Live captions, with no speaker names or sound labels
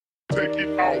And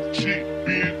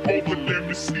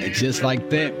just like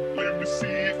that,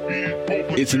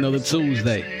 it's another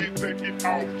Tuesday.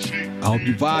 I hope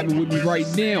you're vibing with me right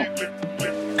now.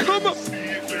 Come on.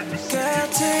 Girl,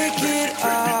 take it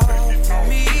off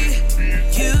me.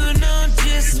 You know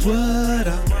just what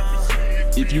I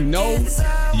want. If you know,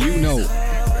 you know.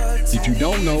 If you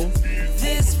don't know,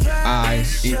 I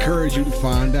encourage you to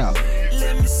find out.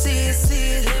 Let me see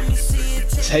it, let me see it.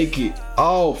 Take it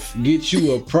off. Get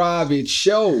you a private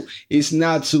show. It's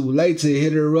not too late to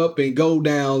hit her up and go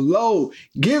down low.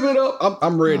 Give it up.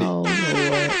 I'm ready. Oh,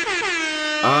 Lord.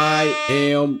 I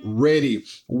am ready.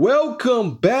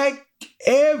 Welcome back,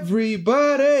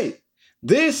 everybody.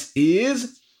 This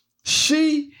is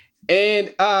She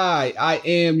and I. I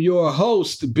am your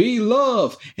host, B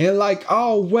Love. And like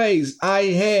always, I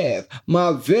have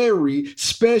my very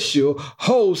special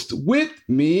host with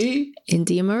me,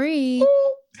 India Marie.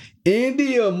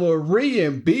 India Marie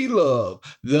and B Love,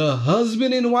 the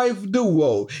husband and wife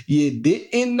duo you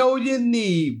didn't know you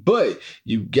need, but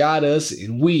you got us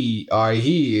and we are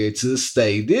here to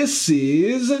stay. This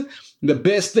is the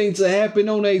best thing to happen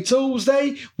on a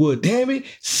Tuesday. Well, damn it,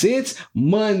 since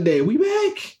Monday. We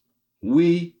back.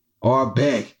 We are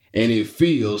back and it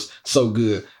feels so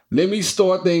good. Let me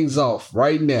start things off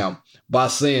right now by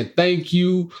saying thank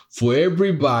you for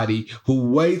everybody who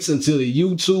waits until the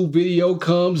YouTube video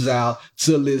comes out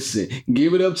to listen.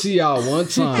 Give it up to y'all one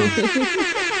time.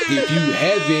 If you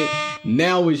haven't,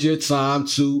 now is your time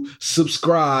to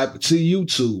subscribe to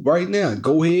YouTube right now.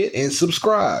 Go ahead and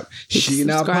subscribe. She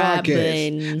and I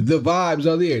podcast. The vibes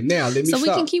are there. Now, let me stop. So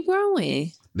we can keep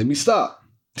growing. Let me stop.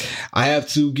 I have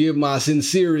to give my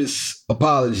sincerest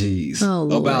apologies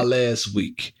about last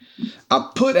week. I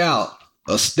put out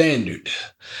a standard.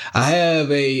 I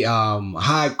have a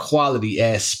high quality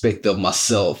aspect of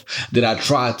myself that I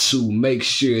try to make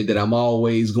sure that I'm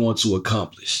always going to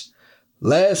accomplish.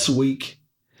 Last week,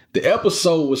 the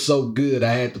episode was so good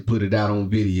I had to put it out on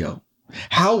video.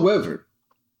 However,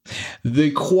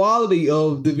 the quality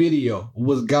of the video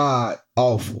was god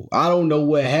awful. I don't know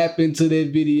what happened to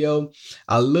that video.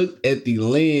 I looked at the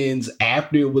lens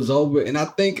after it was over, and I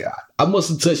think I must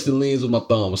have touched the lens with my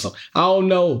thumb or something. I don't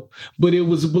know, but it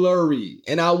was blurry,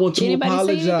 and I want to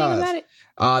apologize. Say anything about it?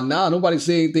 Nah, nobody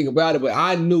said anything about it, but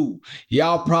I knew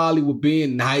y'all probably were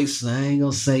being nice. I ain't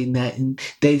gonna say nothing.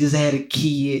 They just had a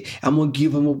kid. I'm gonna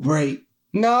give them a break.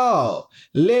 No,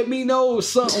 let me know if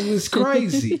something is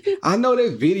crazy. I know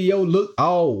that video looked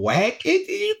all whack.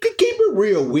 You can keep it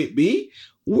real with me.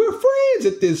 We're friends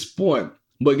at this point.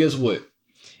 But guess what?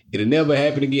 It'll never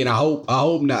happen again. I hope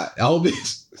not. I hope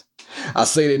this. I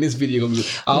say that in this video.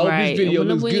 I hope this video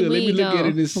looks good. Let me look at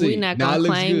it and see.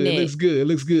 It looks good. It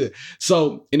looks good.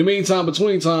 So in the meantime,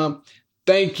 between time,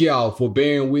 thank y'all for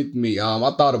bearing with me. I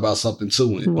thought about something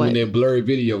too when that blurry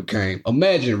video came.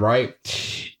 Imagine, right?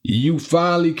 You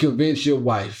finally convince your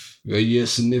wife or your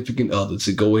significant other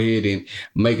to go ahead and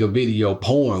make a video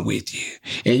porn with you.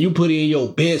 And you put in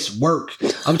your best work.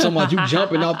 I'm talking about you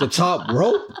jumping off the top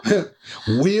rope,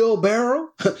 wheelbarrow.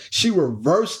 She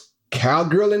reverse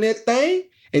cowgirling that thing.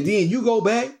 And then you go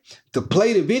back to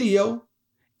play the video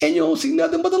and you don't see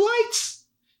nothing but the lights.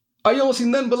 Or you don't see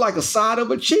nothing but like a side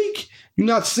of a cheek. You're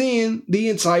not seeing the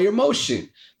entire motion.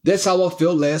 That's how I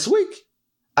felt last week.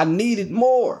 I needed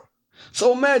more.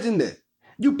 So imagine that.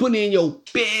 You put in your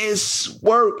best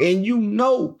work and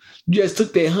you just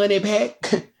took that honey pack,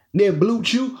 that blue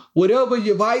chew, whatever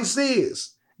your vice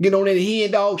is. Get on that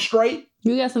hen dog straight.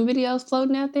 You got some videos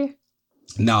floating out there?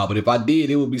 No, but if I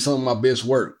did, it would be some of my best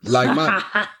work. Like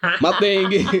my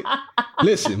thing is,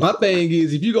 listen, my thing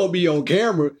is if you're going to be on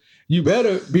camera, you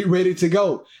better be ready to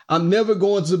go. I'm never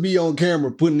going to be on camera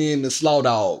putting in the slow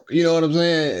dog. You know what I'm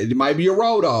saying? It might be a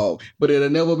raw dog, but it'll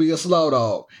never be a slow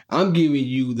dog. I'm giving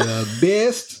you the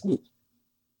best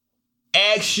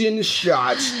action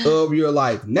shots of your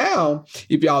life. Now,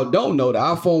 if y'all don't know, the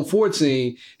iPhone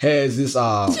 14 has this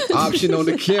option on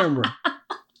the camera.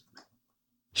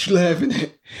 She's laughing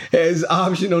at has an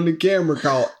option on the camera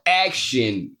called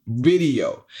action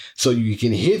video. So you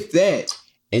can hit that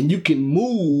and you can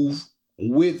move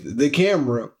with the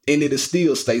camera and it'll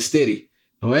still stay steady.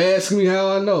 Don't ask me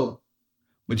how I know,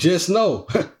 but just know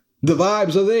the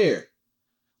vibes are there.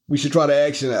 We should try the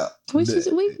action out. We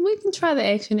can try the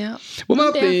action out. Well,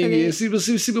 my thing is,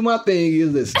 see, but my thing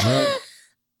is this.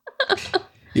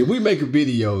 If we make a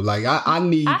video, like I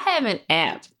need. I have an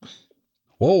app.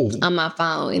 Whoa. On my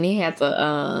phone, and it has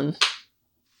a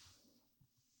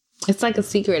it's like a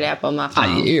secret app on my phone.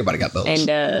 Oh, yeah, everybody got those. And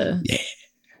yeah.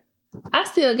 I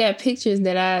still got pictures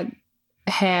that I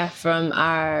have from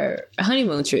our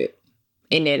honeymoon trip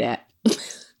in that app.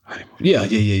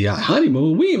 Yeah.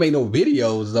 Honeymoon. We ain't make no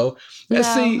videos though.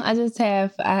 Let's see. I just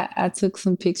have. I took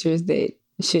some pictures that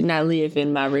should not live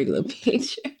in my regular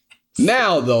picture.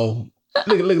 Now though,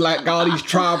 look like all these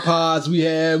tripods we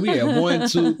have. We have 1,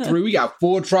 2, 3. We got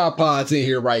 4 tripods in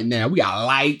here right now. We got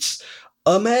lights.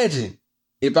 Imagine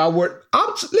if I were.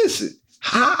 Listen.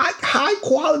 High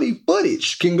quality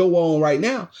footage can go on right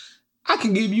now. I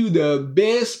can give you the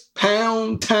best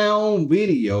Pound Town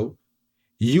video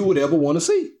you would ever want to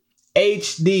see.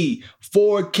 HD,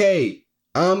 4K.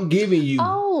 I'm giving you.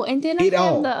 Oh, and then I have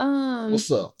all. the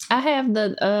What's up? I have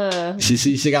the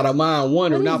She got her mind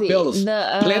wondering. Now, fellas,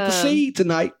 plant the seed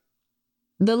tonight.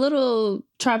 The little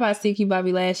tripod stick you bought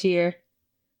me last year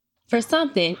for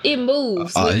something. It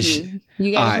moves with you.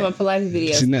 You got it from a Pilates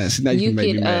video. See now you can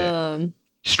make me mad.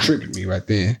 She's tricking me right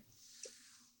there.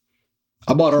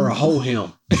 I bought her a whole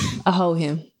hem. A whole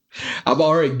hem. I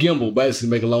bought her a gimbal. Basically,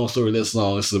 make a long story less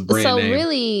long. It's a brand name. So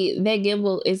really, that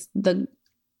gimbal is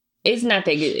it's not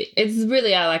that good. It's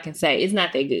really all I can say. It's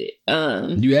not that good.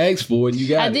 You asked for it, you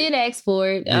got it. I did ask for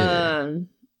it. Yeah.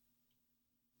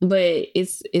 But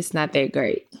it's not that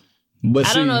great. But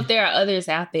I don't know if there are others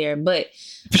out there, but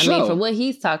I mean, for what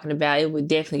he's talking about, it would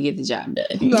definitely get the job done.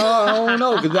 No, I don't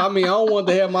know. Because I don't want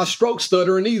to have my stroke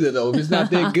stuttering either, though. If it's not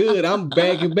that good, I'm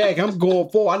backing back. I'm going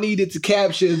forward. I needed to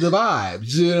capture the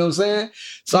vibes. You know what I'm saying?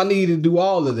 So I needed to do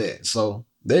all of that. So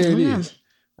there it is.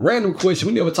 Random question.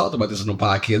 We never talked about this on the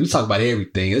podcast. We talk about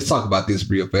everything. Let's talk about this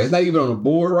real fast. Not even on the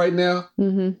board right now.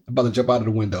 Mm-hmm. I'm about to jump out of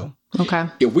the window. Okay.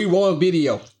 If we were on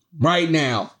video right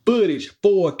now, footage,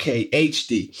 4K,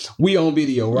 HD, we on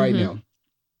video right now.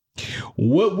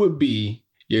 What would be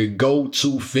your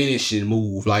go-to finishing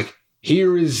move? Like,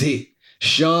 here is it.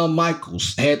 Shawn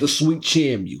Michaels had the Sweet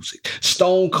Chin music.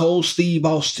 Stone Cold Steve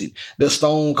Austin, the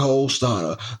Stone Cold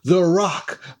Stunner. The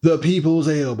Rock, the People's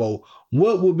Elbow.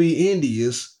 What would be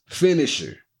India's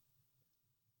finisher?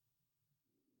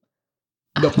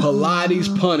 The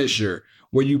Pilates Punisher,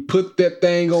 where you put that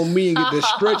thing on me and get the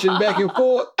stretching back and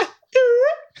forth.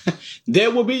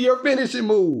 That will be your finishing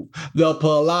move. The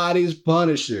Pilates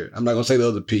Punisher. I'm not going to say the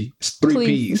other P. It's 3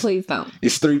 P's. Please don't.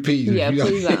 It's 3 P's. Yeah,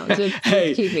 please don't. Just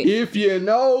hey, keep it. If you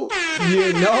know,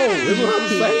 you know. That's what I'm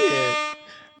saying.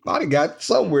 I done got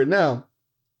somewhere now.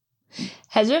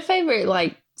 Has your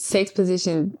favorite, sex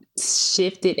position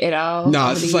shifted at all?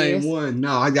 No, it's the same years? one.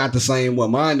 No, I got the same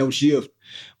one. Mine don't shift.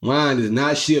 Mine is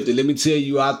not shifted. Let me tell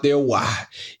you out there why.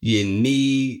 You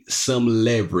need some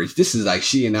leverage. This is like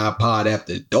She and I Pod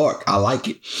After Dark. I like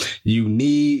it. You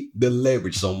need the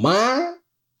leverage. So mine,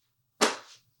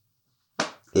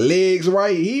 legs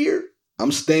right here.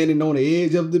 I'm standing on the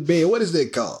edge of the bed. What is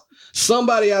that called?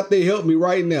 Somebody out there help me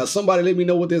right now. Somebody let me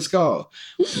know what that's called.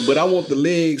 But I want the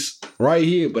legs right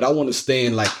here, but I want to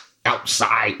stand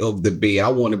outside of the bed. I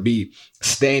want to be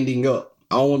standing up.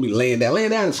 I don't want to be laying down.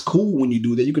 Laying down is cool when you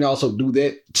do that. You can also do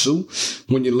that too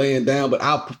when you're laying down, but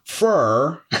I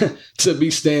prefer to be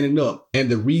standing up. And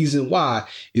the reason why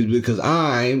is because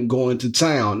I'm going to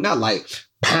town. Not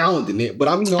pounding it, but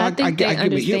I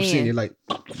get my hips in it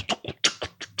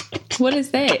What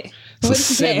is that? What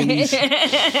is 70s,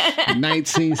 that?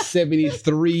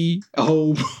 1973.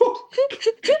 Oh,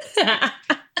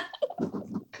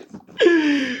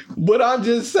 but I'm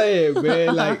just saying,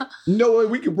 man, you know what?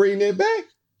 We can bring that back.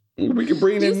 We can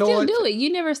bring that noise. You still do it.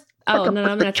 You never. Oh, no,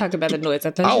 I'm not talking about the noise.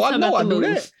 I thought you were talking about the move.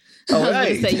 That. I was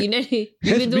going to say,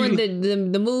 you've been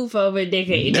doing the move for over a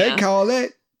decade now. They call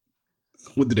that?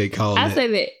 What do they call that? I say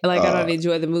that I don't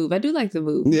enjoy the move. I do like the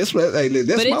move. That's my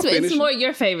it's more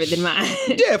your favorite than mine.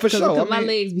 Yeah, for sure. Because my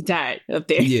legs be tired up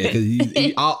there. Yeah,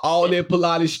 because all that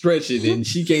Pilates stretching and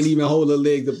she can't even hold her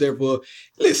legs up there for.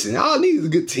 Listen, all I need is a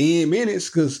good 10 minutes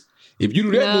because if you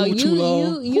do that move too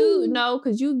long.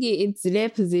 Because you get into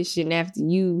that position after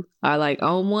you are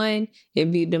on one.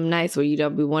 It'd be them nights where you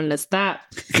don't be wanting to stop.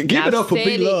 Give it up for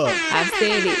Big Love. I've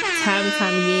said it time and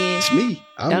time again. It's me.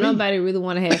 Nobody really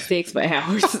want to have sex for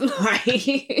hours. An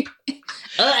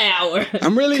hour.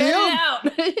 I'm really Cut him. it out.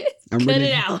 Cut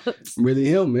it out. I'm really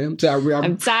him, man.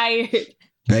 I'm tired.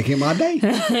 Back in my day.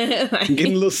 I'm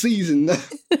getting a little seasoned.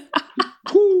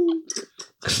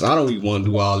 Cause I don't even want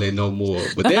to do all that no more.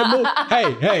 But that move,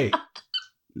 hey,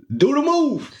 do the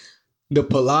move. The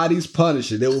Pilates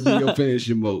Punisher. That will be your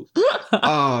finishing move.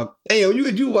 Hey,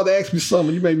 you about to ask me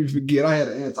something. You made me forget. I had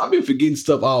an answer. I've been forgetting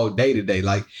stuff all day today.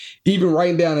 Even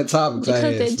writing down the topics I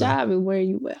had. Because that job is where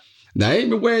you well. Now, I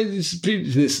ain't been wearing this.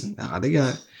 Listen, I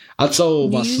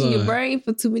told my son. You use your brain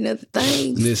for too many other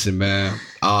things. Listen, man.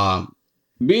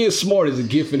 Being smart is a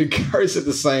gift and a curse at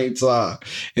the same time.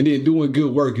 And then doing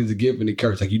good work is a gift and a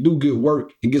curse. You do good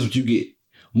work and guess what you get?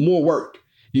 More work.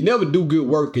 You never do good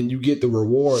work and you get the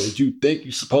reward that you think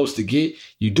you're supposed to get.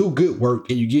 You do good work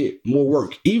and you get more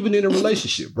work, even in a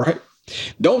relationship, right?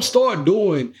 Don't start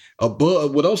doing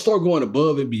don't start going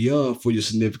above and beyond for your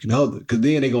significant other, because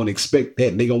then they're going to expect that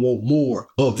and they're going to want more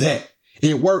of that.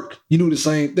 In work, you do the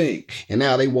same thing. And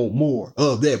now they want more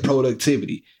of that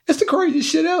productivity. That's the craziest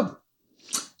shit ever.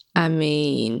 I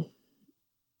mean,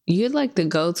 you're like the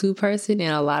go-to person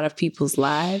in a lot of people's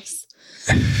lives.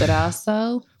 But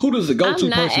also, who does the go-to person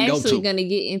go to? I'm not actually going to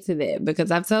get into that because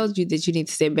I've told you that you need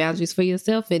to set boundaries for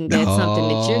yourself, and that's something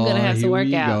that you're going to have to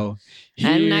work out.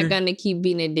 I'm not going to keep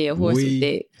beating a dead horse with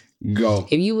that. Go.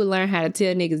 If you would learn how to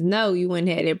tell niggas no, you wouldn't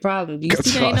have that problem. You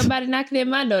see, there ain't nobody knocking at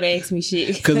my door to ask me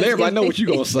shit. Because everybody know what you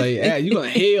gonna say. You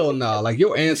gonna hell no. Like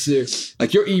your answer,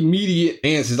 like your immediate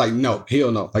answer is like no,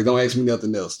 hell no. Like don't ask me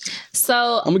nothing else.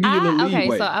 So I'm gonna give you a little leeway.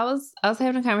 Okay, so I was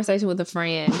having a conversation with a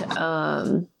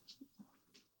friend.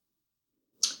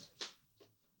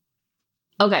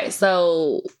 Okay,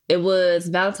 so it was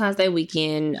Valentine's Day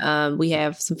weekend. We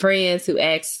have some friends who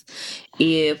asked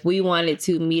if we wanted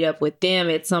to meet up with them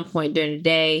at some point during the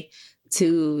day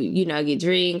to, get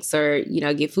drinks or,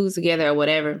 get food together or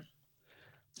whatever.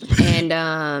 And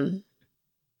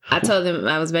I told them,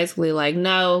 I was basically like,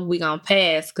 no, we gonna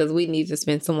pass because we need to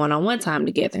spend some one-on-one time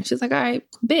together. And she's like, all right,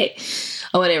 bet.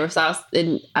 Or whatever. So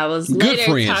I was good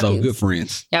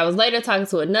friends. I was later talking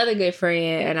to another good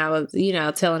friend and I was,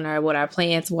 telling her what our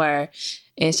plans were.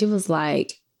 And she was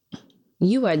like,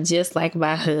 you are just like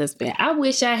my husband. I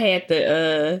wish I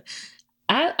had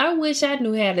I wish I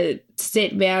knew how to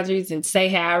set boundaries and say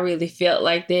how I really felt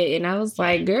like that. And I was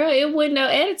like, girl, it wasn't no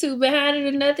attitude behind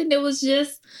it or nothing. It was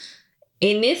just,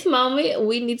 in this moment,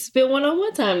 we need to spend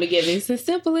one-on-one time together. It's as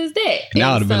simple as that. And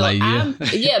I would have been like,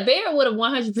 yeah. Barrett would have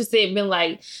 100% been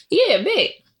like, yeah, bet.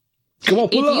 Come on,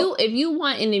 pull up. If you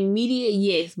want an immediate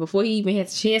yes before he even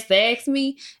has a chance to ask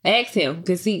me, ask him.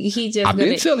 Because he just I've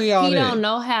been telling y'all he don't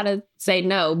know how to say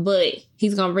no, but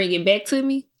he's going to bring it back to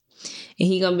me. And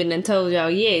he going to be done told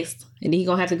y'all yes. And then he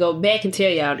going to have to go back and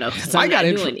tell y'all no. Because I'm not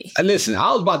doing it. Listen,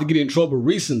 I was about to get in trouble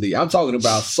recently. I'm talking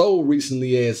about so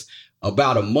recently as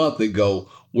about a month ago,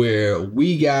 where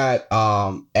we got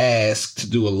asked to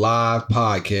do a live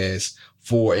podcast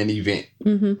for an event.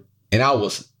 Mm-hmm. And I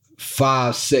was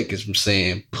 5 seconds from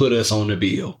saying, put us on the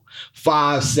bill.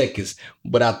 5 seconds.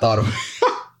 But I thought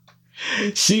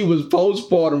she was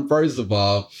postpartum, first of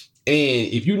all.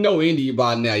 And if you know India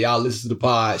by now, y'all listen to the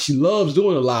pod. She loves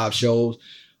doing the live shows,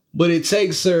 but it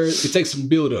takes some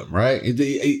build up, right?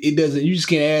 It doesn't, you just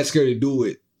can't ask her to do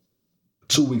it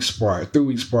 2 weeks prior, 3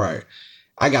 weeks prior.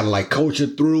 I got to coach her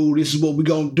through. This is what we're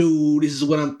going to do. This is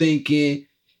what I'm thinking.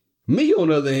 Me, on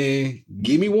the other hand,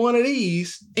 give me one of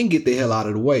these and get the hell out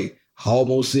of the way. I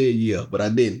almost said yeah, but I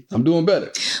didn't. I'm doing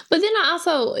better. But then I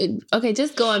also,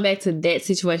 just going back to that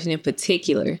situation in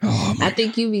particular, I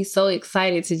think you'd be so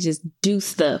excited to just do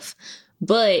stuff.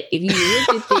 But if you look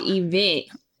at the event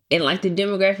and the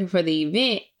demographic for the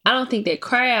event, I don't think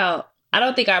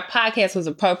our podcast was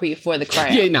appropriate for the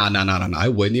crowd. Yeah, no.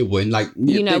 It wasn't.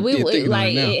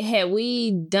 Had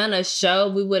we done a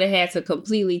show, we would have had to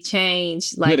completely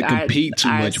change we had to compete too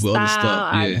much with other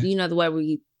stuff. Yeah. The way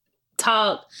we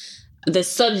talk, the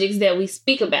subjects that we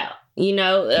speak about.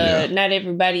 Not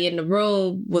everybody in the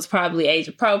room was probably age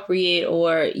appropriate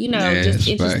or, just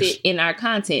interested in our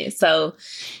content. So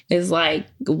it's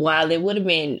while it would have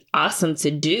been awesome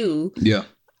to do,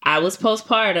 I was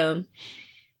postpartum.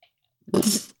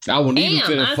 I wouldn't even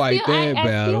finna fight that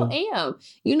battle. I still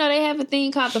am. They have a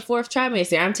thing called the fourth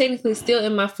trimester. I'm technically still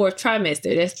in my fourth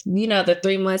trimester. That's, the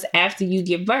 3 months after you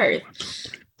give birth.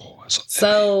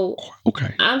 So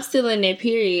okay, I'm still in that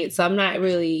period. So I'm not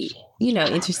really,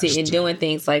 interested in doing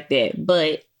things like that.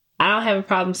 But I don't have a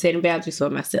problem setting boundaries for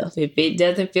myself. If it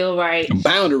doesn't feel right in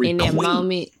that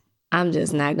moment, I'm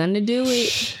just not going to do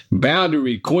it.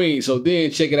 Boundary queen. So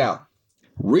then check it out.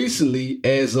 Recently,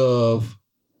 as of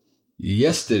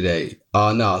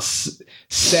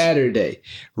Saturday.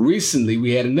 Recently,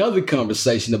 we had another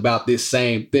conversation about this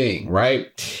same thing,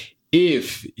 right?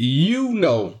 If you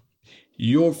know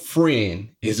your friend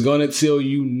is going to tell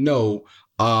you no,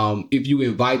 if you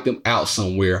invite them out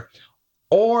somewhere,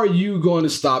 or you going to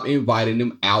stop inviting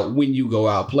them out when you go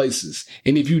out places?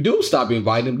 And if you do stop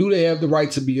inviting them, do they have the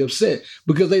right to be upset?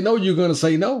 Because they know you're going to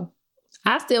say no.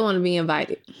 I still want to be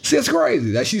invited. See, it's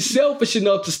crazy that she's selfish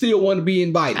enough to still want to be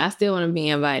invited. I still want to be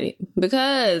invited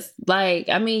because,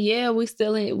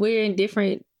 we're in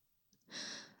different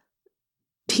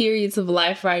periods of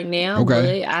life right now.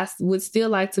 Okay. But I would still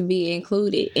like to be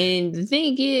included. And the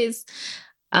thing is,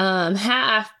 how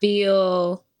I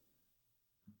feel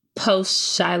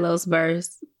post Shiloh's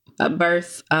birth,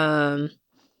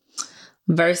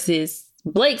 versus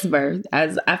Blake's birth,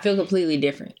 I feel completely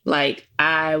different. Like,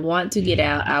 I want to get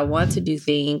out. I want to do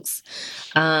things.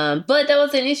 But that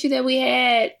was an issue that we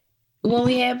had when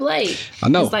we had Blake. I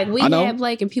know. It's like we had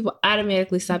Blake and people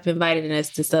automatically stopped inviting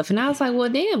us to stuff. And I was like, well,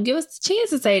 damn, give us the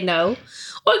chance to say no,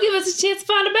 or give us a chance to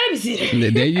find a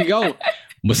babysitter. There you go.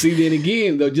 But see, then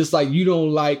again, though, just like you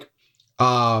don't like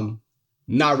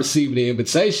not receiving the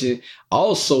invitation,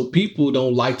 also people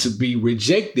don't like to be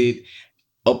rejected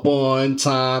upon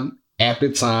time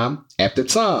after time after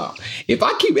time. If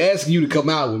I keep asking you to come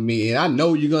out with me and I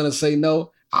know you're going to say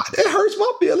no, it hurts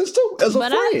my feelings too as a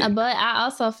friend. But I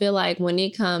also feel like when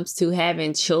it comes to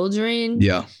having children,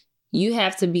 you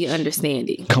have to be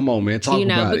understanding. Come on, man. Talk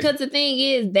about it. Because the thing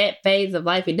is, that phase of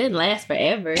life, it doesn't last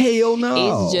forever. Hell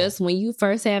no. It's just when you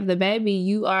first have the baby,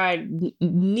 you are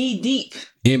knee deep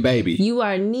in baby. You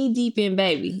are knee deep in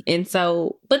baby. And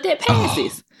so, but that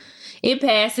passes. It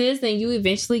passes and you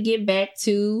eventually get back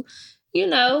to, your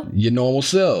normal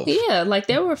self. Yeah. Like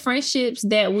there were friendships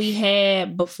that we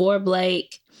had before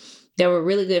Blake. There were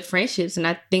really good friendships. And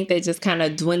I think they just kind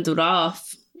of dwindled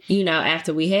off,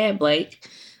 after we had Blake.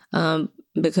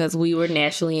 Because we were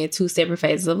naturally in two separate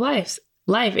phases of life.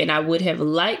 And I would have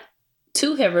liked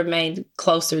to have remained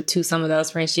closer to some of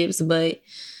those friendships, but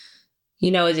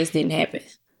it just didn't happen.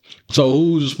 So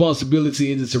whose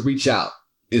responsibility is it to reach out?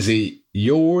 Is it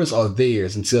yours or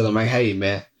theirs? And tell them, like, hey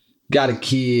man, got a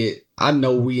kid. I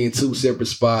know we in two separate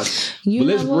spots, but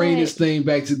let's bring this thing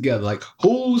back together. Like,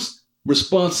 whose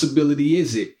responsibility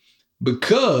is it?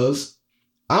 Because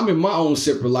I'm in my own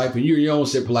separate life and you're in your own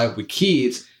separate life with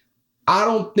kids. I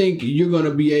don't think you're going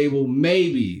to be able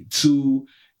maybe to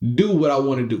do what I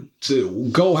want to do, to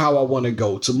go how I want to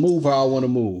go, to move how I want to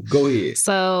move. Go ahead.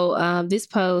 So this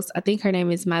post, I think her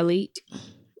name is Malik.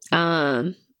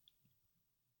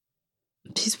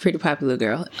 She's a pretty popular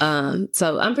girl.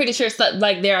 So I'm pretty sure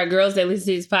there are girls that listen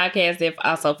to this podcast that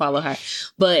also follow her.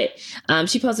 But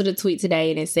she posted a tweet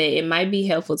today and it said, it might be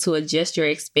helpful to adjust your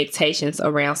expectations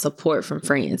around support from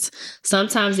friends.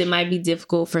 Sometimes it might be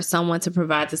difficult for someone to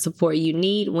provide the support you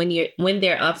need when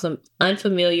they're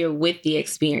unfamiliar with the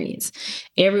experience.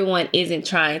 Everyone isn't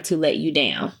trying to let you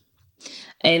down.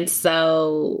 And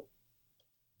so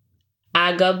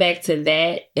I go back to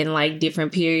that in like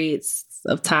different periods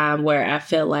of time where I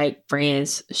felt like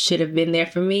friends should have been there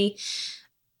for me.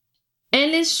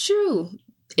 And it's true.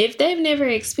 If they've never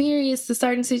experienced a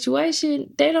certain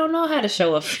situation, they don't know how to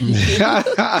show up for you. They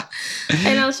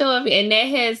don't show up. And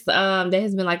that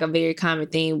has been like a very common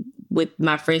theme with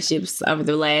my friendships over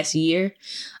the last year,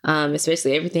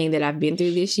 especially everything that I've been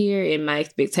through this year and my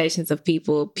expectations of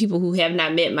people who have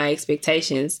not met my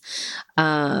expectations.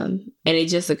 And it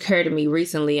just occurred to me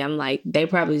recently, I'm like, they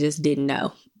probably just didn't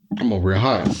know. I'm over here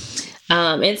high.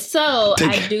 And so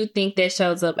I do think that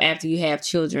shows up after you have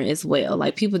children as well.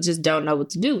 Like people just don't know what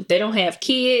to do. They don't have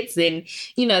kids and,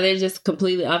 they're just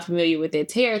completely unfamiliar with their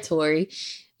territory.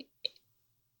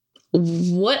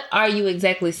 What are you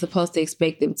exactly supposed to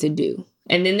expect them to do?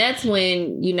 And then that's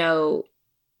when,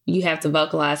 you have to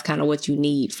vocalize kind of what you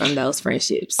need from those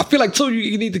friendships. I feel like too,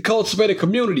 you need to cultivate a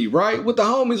community, right? With the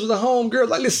homies, with the homegirls.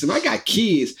 Like, listen, I got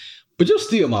kids, but you're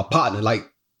still my partner. Like,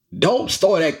 don't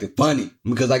start acting funny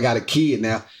because I got a kid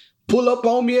now. Pull up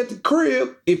on me at the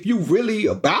crib. If you really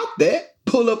about that,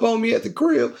 pull up on me at the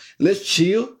crib. Let's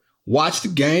chill. Watch the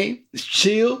game. Let's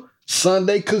chill.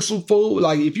 Sunday, cook some food.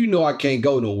 Like, if you know I can't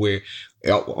go nowhere,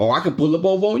 or I can pull up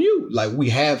over on you. Like, we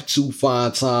have to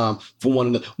find time for one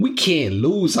another. We can't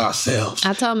lose ourselves.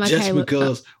 I told my just Caleb,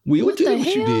 because what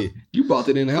you did. You brought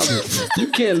it in the house. You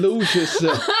can't lose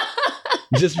yourself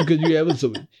just because you have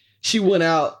to. She went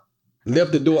out.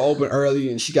 Left the door open early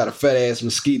and she got a fat ass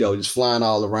mosquito just flying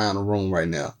all around the room right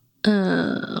now.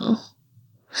 Oh.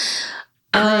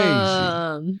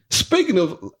 Crazy. Speaking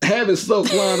of having stuff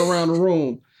flying around the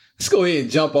room, let's go ahead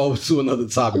and jump over to another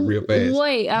topic real fast.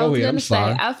 Wait, I was going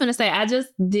to say, I just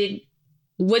did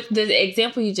with the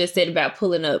example you just said about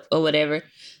pulling up or whatever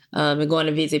and going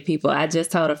to visit people. I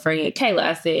just told a friend, Kayla,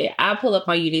 I said, I'll pull up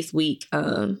on you this week.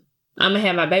 I'm going to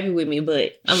have my baby with me,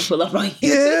 but I'm going to pull up on you.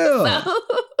 Yeah. So.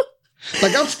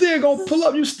 Like, I'm still gonna pull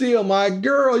up. You still my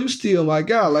girl. You still my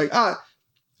guy. Like,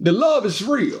 the love is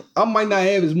real. I might not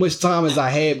have as much time as I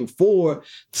had before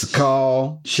to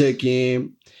call, check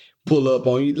in, pull up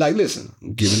on you. Like, listen,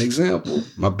 I'll give an example.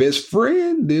 My best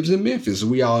friend lives in Memphis.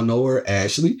 We all know her,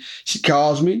 Ashley. She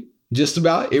calls me just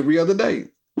about every other day.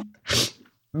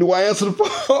 Do I answer the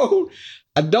phone?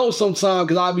 I don't sometimes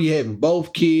because I be having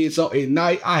both kids. So at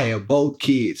night, I have both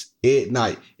kids at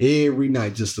night, every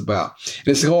night, just about. And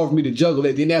it's hard for me to juggle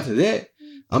that. Then after that,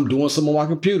 I'm doing something on my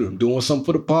computer. I'm doing something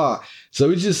for the pod. So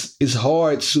it's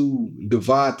hard to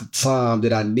divide the time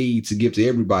that I need to give to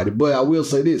everybody. But I will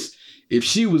say this, if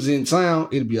she was in town,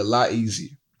 it'd be a lot easier.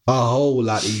 A whole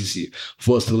lot easier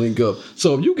for us to link up.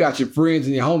 So if you got your friends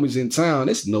and your homies in town,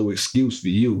 it's no excuse for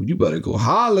you. You better go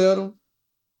holler at them.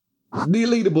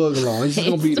 Leave the bug alone. It's just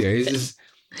gonna be there. It's just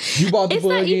you bought the It's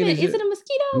bug not even. in. Is it a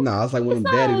mosquito? Nah, it's like one of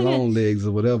them It's daddy not. long legs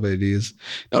or whatever it is.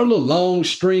 That little long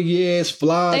stringy ass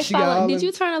flies. They She got follow. all Did them-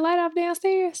 you turn the light off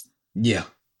downstairs? Yeah.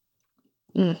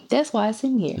 That's why it's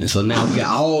in here. And so now we got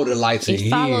all the lights in It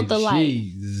here. followed the light.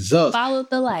 Jesus. Follow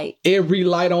the light. Every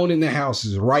light on in the house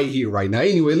is right here, right now.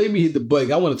 Anyway, let me hit the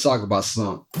button. I want to talk about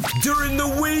something. During the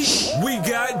week, we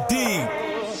got deep.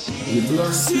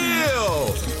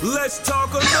 Chill. Let's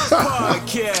talk on the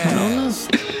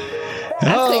podcast.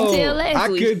 I couldn't tell last I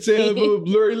week. couldn't tell if it was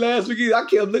blurry last week. I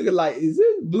kept looking like, is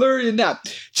it blurry or not?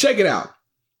 Check it out.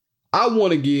 I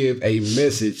want to give a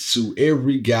message to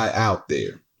every guy out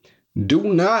there. Do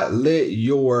not let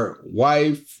your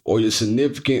wife or your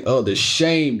significant other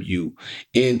shame you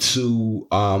into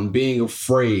being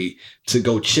afraid to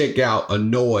go check out a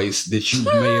noise that you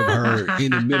may have heard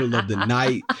in the middle of the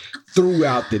night,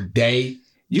 throughout the day.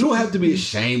 You don't have to be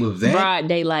ashamed of that. Broad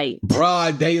daylight.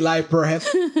 Broad daylight,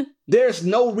 perhaps. There's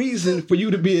no reason for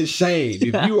you to be ashamed.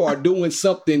 If you are doing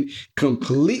something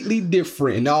completely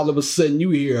different and all of a sudden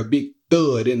you hear a big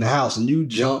thud in the house and you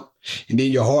jump and then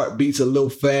your heart beats a little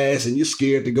fast and you're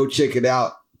scared to go check it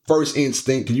out, first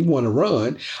instinct, and you want to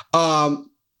run,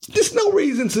 there's no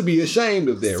reason to be ashamed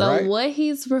of that, So right? what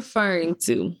he's referring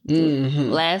to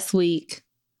Mhm. last week,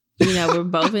 we're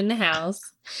both in the house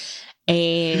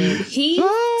and he's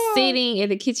sitting at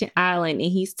the kitchen island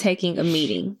and he's taking a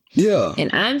meeting. Yeah. And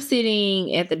I'm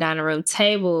sitting at the dining room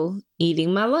table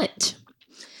eating my lunch.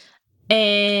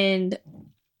 And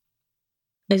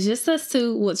it's just us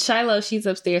two. With Shiloh, she's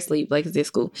upstairs asleep, like it's at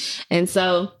school. And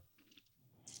so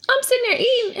I'm sitting there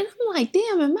eating, and I'm like,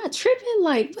 damn, am I tripping?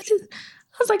 Like, what is...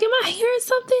 I was like, am I hearing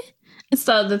something? And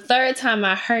so the third time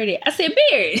I heard it, I said,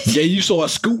 Beard. Yeah, you saw her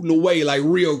scooting away like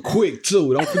real quick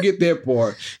too. Don't forget that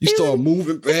part. You start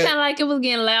moving It's kind back. of like it was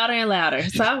getting louder and louder.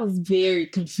 So I was very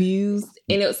confused.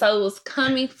 And it was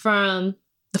coming from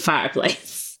the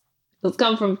fireplace. It was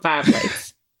coming from the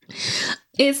fireplace.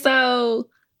 And so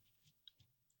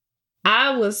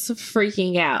I was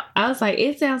freaking out. I was like,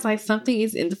 it sounds like something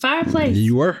is in the fireplace.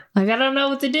 You were. Like, I don't know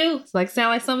what to do. It's like,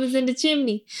 sound like something's in the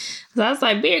chimney. So I was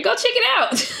like, Beard, go check it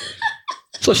out.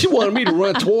 So she wanted me to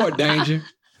run toward danger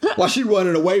while she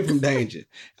running away from danger.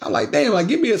 I'm like, damn, like,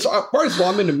 give me first of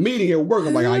all, I'm in the meeting at work.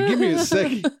 I'm like, all right, give me a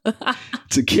second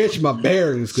to catch my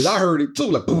bearings because I heard it too,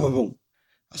 like, boom, boom, boom.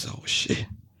 I said, oh, shit.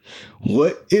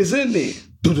 What is in there?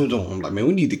 Dum, dum, dum. I'm like, man,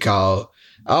 we need to call,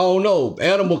 I don't know,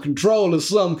 animal control or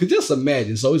something. Because just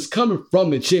imagine. So it's coming from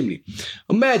the chimney.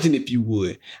 Imagine if you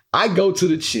would. I go to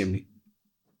the chimney.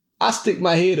 I stick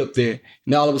my head up there,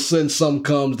 and all of a sudden something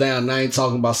comes down, and I ain't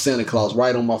talking about Santa Claus,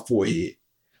 right on my forehead.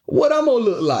 What I'm going to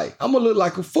look like? I'm going to look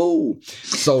like a fool.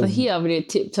 So he over there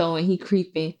tiptoeing, he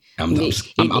creeping. I'm it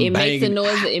makes banging. a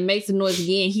noise. It makes a noise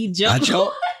again. He jumps.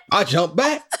 I jump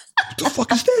back. What the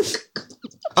fuck is this?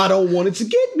 I don't want it to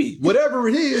get me. Whatever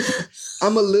it is,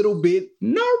 I'm a little bit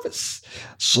nervous.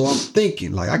 So I'm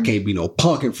thinking, like, I can't be no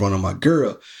punk in front of my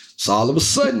girl. So all of a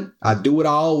sudden, I do what I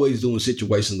always do in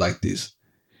situations like this.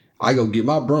 I go get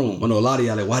my broom. I know a lot of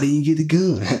y'all like, why didn't you get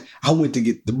the gun? I went to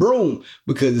get the broom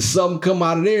because if something come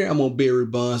out of there, I'm going to bury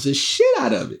buns and shit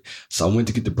out of it. So I went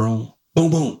to get the broom.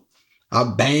 Boom, boom. I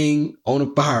bang on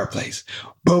the fireplace.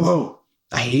 Boom, boom.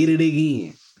 I hit it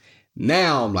again.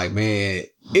 Now I'm like, man,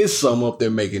 it's something up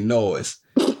there making noise.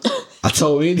 I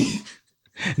told Indy.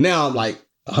 Now I'm like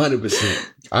 100%.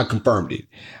 I confirmed it.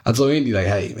 I told Indy like,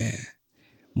 hey, man,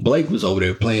 Blake was over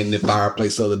there playing in the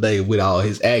fireplace the other day with all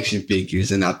his action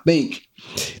figures. And I think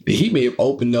that he may have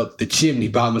opened up the chimney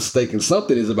by mistake and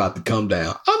something is about to come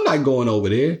down. I'm not going over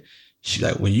there. She's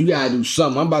like, well, you got to do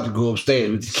something. I'm about to go upstairs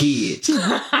with the kids.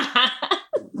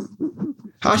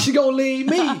 How she going to leave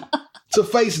me to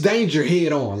face danger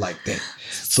head on like that?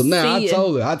 So now I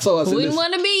told her, I said, We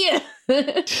want to be you.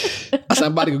 I said,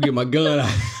 I'm about to go get my gun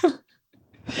out.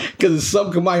 Because if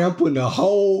something come out here, I'm putting a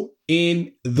hole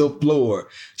in the floor.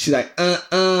 She's like,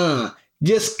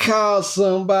 just call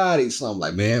somebody. So I'm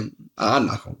like, man, I'm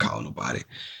not going to call nobody.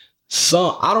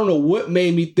 So I don't know what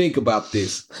made me think about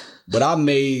this, but I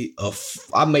made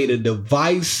a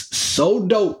device so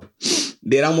dope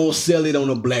that I'm going to sell it on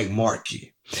the black market.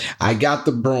 I got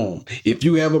the broom. If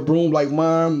you have a broom like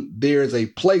mine, there's a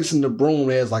place in the broom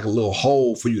that has like a little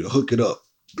hole for you to hook it up.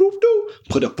 Doop, doop.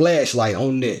 Put a flashlight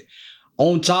on there.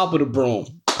 On top of the broom,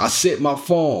 I set my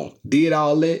phone, did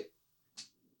all that,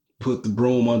 put the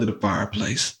broom under the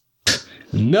fireplace.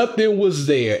 Nothing was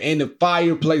there, and the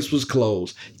fireplace was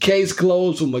closed. Case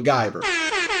closed for MacGyver.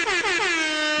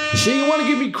 She didn't want to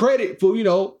give me credit for,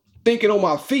 thinking on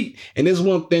my feet. And there's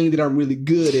one thing that I'm really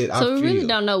good at. So we really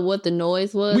don't know what the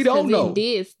noise was. We don't know. It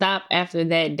did stop after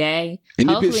that day. And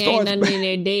hopefully ain't nothing in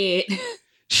there dead.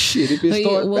 Shit, if it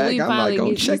starts back, I'm not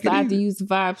going to check it. I have to use the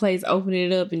fireplace, open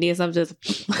it up, and then some just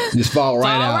fall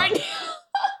right out.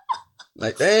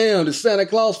 Like, damn, did Santa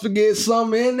Claus forget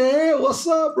something in there? What's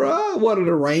up, bro? One of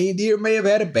the reindeer may have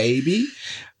had a baby.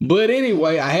 But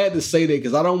anyway, I had to say that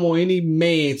because I don't want any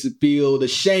man to feel the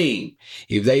shame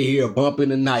if they hear a bump in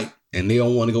the night and they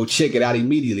don't want to go check it out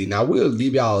immediately. Now, we'll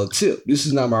give y'all a tip. This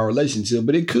is not my relationship,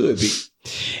 but it could be.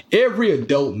 Every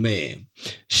adult man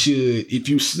should, if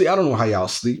you sleep, I don't know how y'all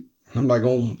sleep. I'm not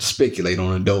going to speculate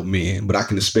on adult men, but I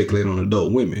can speculate on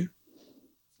adult women.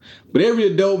 But every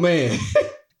adult man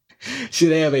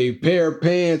should have a pair of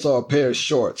pants or a pair of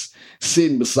shorts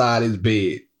sitting beside his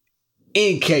bed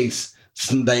in case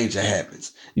some danger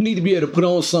happens. You need to be able to put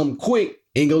on something quick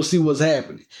and go see what's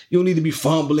happening. You don't need to be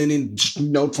fumbling and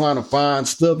trying to find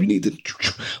stuff. You need to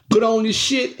put on your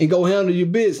shit and go handle your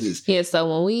business. Yeah, so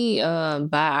when we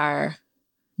buy our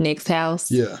next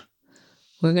house,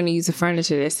 we're gonna use the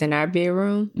furniture that's in our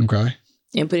bedroom. Okay.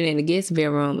 And put it in the guest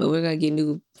bedroom, and we're gonna get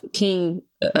new new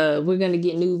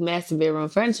master bedroom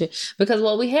furniture because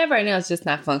what we have right now is just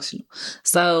not functional.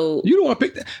 So you don't want to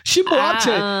pick that. She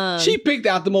picked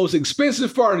out the most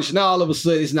expensive furniture. Now all of a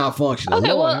sudden it's not functional.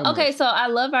 Okay, so I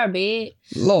love our bed.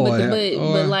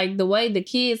 But like the way the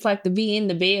kids like to be in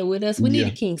the bed with us, we need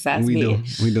a king size bed. We do.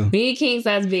 We need a king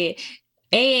size bed,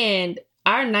 and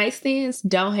our nightstands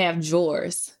don't have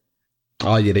drawers.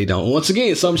 Oh yeah, they don't. Once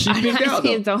again, something she picked out.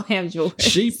 Nightstands don't have drawers.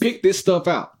 She picked this stuff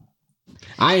out.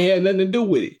 I ain't had nothing to do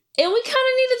with it. And we kind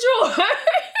of need a drawer.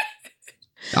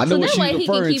 I know so what she's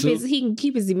referring to. He can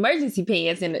keep his emergency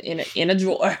pants in a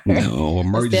drawer. No,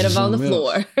 emergency instead of on the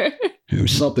floor.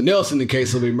 There's something else in the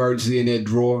case of emergency in that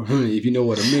drawer, if you know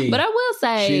what I mean. But I will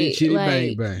say, chitty,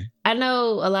 bang, bang. I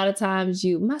know a lot of times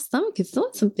my stomach is doing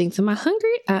some things. Am I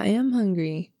hungry? I am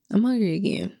hungry. I'm hungry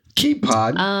again. Keep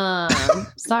podding.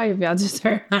 Sorry if y'all just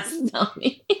heard my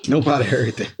stomach. Nobody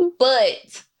heard that.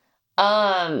 But,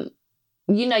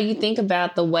 you think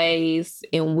about the ways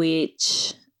in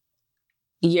which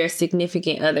your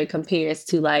significant other compares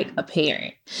to like a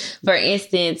parent. For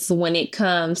instance, when it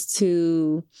comes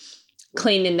to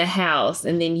cleaning the house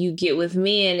and then you get with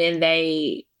men and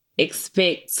they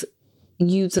expect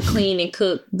you to clean and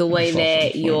cook the way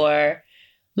that your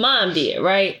mom did,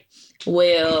 right?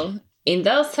 Well, in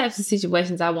those types of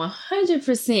situations, I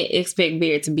 100% expect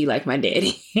Beard to be like my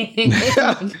daddy.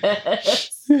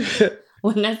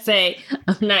 When I say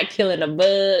I'm not killing a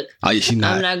bug, she's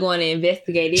not. I'm not going to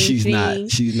investigate anything.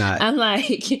 She's not. I'm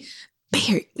like,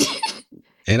 Beard.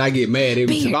 And I get mad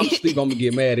every time. I'm sleep, I'm going to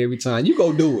get mad every time. You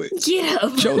go do it. Get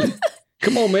up.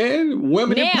 Come on, man.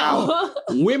 Women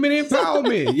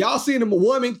empowerment. Y'all seen the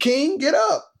Woman King? Get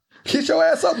up. Get your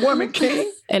ass up, Woman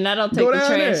King. And I don't take the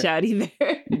trash out either.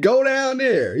 Go down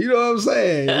there. You know what I'm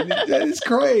saying? It's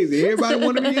crazy. Everybody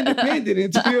want to be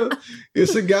independent until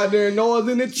it's a goddamn noise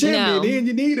in the chimney. No. Then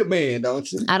you need a man,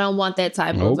 don't you? I don't want that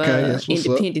type of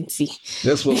independency.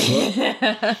 That's what's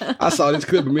up. I saw this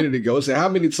clip a minute ago. It said, how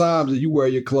many times do you wear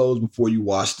your clothes before you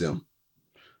wash them?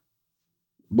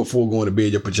 Before going to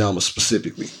bed, your pajamas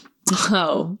specifically.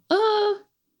 2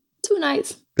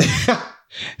 nights.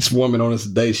 This woman on this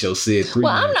Today Show said 3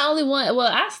 nights. I'm the only one. Well,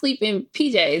 I sleep in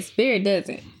PJs. Barry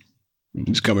doesn't. You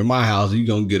just come in my house, you're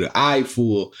going to get an eye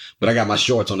full, but I got my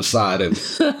shorts on the side of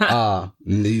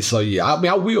it. So, yeah,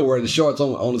 I will wear the shorts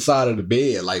on the side of the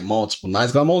bed like multiple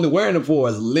nights because I'm only wearing them for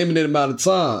a limited amount of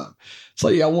time. So,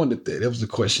 yeah, I wondered that. That was the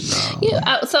question. So,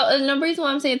 the reason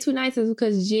why I'm saying 2 nights is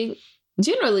because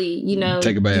generally,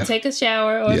 take a bath. You take a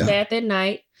shower or a bath at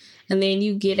night. And then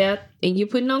you get out and you're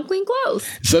putting on clean clothes.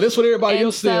 So that's what everybody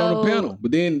else said on the panel.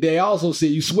 But then they also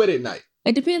said you sweat at night.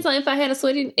 It depends on if I had a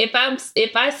sweating. If I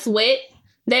sweat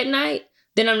that night,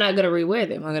 then I'm not gonna rewear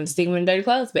them. I'm gonna stick them in the dirty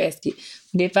clothes basket.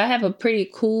 But if I have a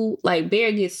pretty cool, like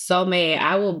Bear gets so mad,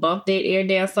 I will bump that air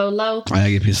down so low.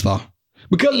 I get pissed off.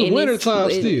 Because of winter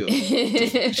time still.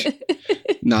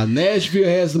 Now, Nashville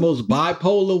has the most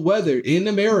bipolar weather in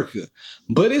America,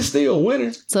 but it's still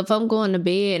winter. So if I'm going to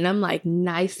bed and I'm like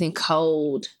nice and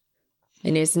cold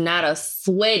and there's not a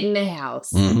sweat in the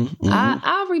house,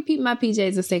 I'll repeat my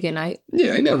PJs a second night.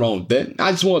 Yeah, ain't nothing wrong with that. I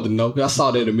just wanted to know, because I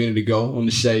saw that a minute ago on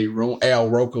the Shade Room.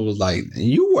 Al Roker was like,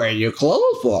 you wear your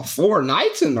clothes for 4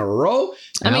 nights in a row?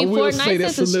 And I mean, 4 nights,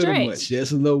 that's a stretch. Much.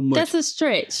 That's a little much. That's a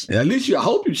stretch. At least I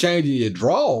hope you're changing your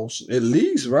drawers, at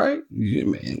least, right? Yeah,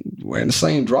 man, wearing the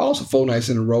same drawers for 4 nights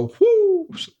in a row. Whoo!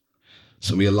 It's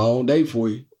gonna be a long day for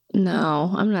you.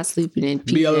 No, I'm not sleeping in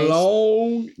PJs. Be a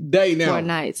long day now. 4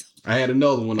 nights. I had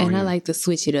another one on And I here. like to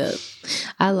switch it up.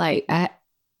 I like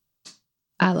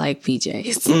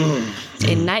PJs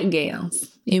and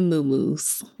nightgowns and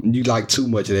muumuus. You like too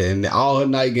much of that. And all her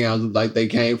nightgowns look like they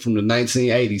came from the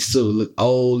 1980s too. Look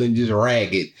old and just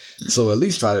ragged. So at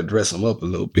least try to dress them up a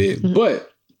little bit.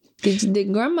 But Did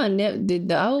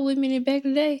the old women in back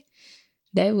in the day,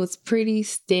 they was pretty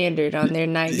standard on their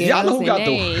nightgowns. Y'all don't and got they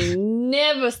the- ain't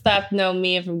never stopped no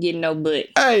men from getting no butt.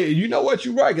 hey, you know what?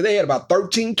 You're right. Because they had about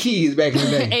 13 kids back in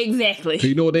the day. Exactly. So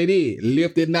you know what they did?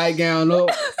 Lift that nightgown up,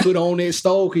 put on that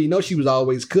stove, because you know she was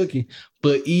always cooking.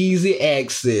 But easy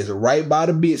access, right by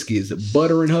the biscuits,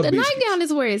 butter in her The biscuits. nightgown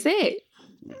is where it's at.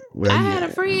 Well, I yeah. had a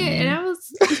friend and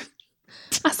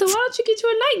I said, why don't you get you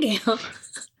a nightgown?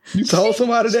 You told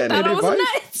somebody that Thought I in was advice?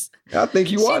 nuts. I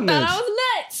think you She are thought nuts. I was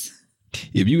nuts.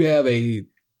 If you have a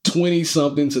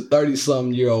 20-something to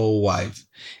 30-something year old wife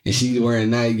and she's wearing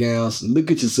nightgowns,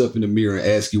 look at yourself in the mirror and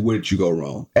ask you, where did you go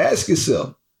wrong? Ask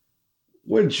yourself,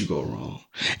 where did you go wrong?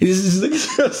 And just look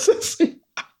at yourself.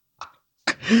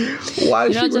 Why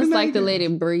You did know, she wear just like to nightgowns? let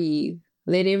it breathe.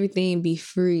 Let everything be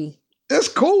free. That's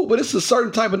cool, but it's a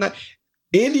certain type of night.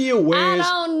 India I wears.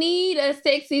 don't need a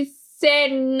sexy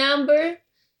satin number.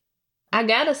 I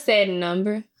got a satin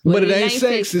number. But it ain't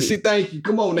sexy. See, thank you.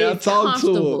 Come on now, It's talk to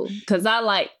comfortable her. because I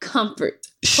like comfort.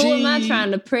 Who am I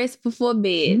trying to press before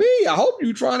bed? Me, I hope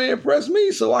you trying to impress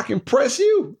me so I can press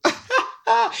you.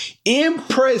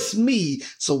 Impress me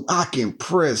so I can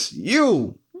press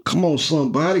you. Come on,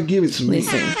 somebody, give it to me.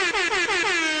 Listen,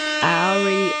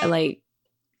 I already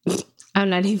I'm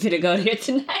not even gonna go there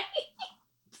tonight.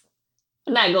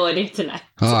 I'm not going there tonight.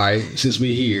 All right, since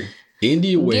we here,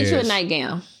 India Get you a wears.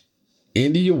 nightgown.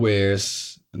 India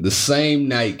wears the same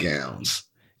nightgowns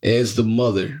as the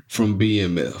mother from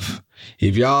BMF.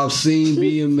 If y'all have seen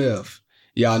BMF,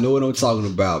 y'all know what I'm talking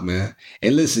about, man.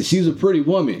 And listen, she's a pretty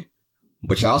woman.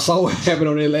 But y'all saw what happened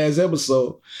on that last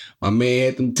episode. My man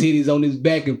had them titties on his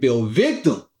back and fell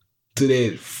victim to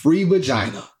that free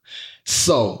vagina.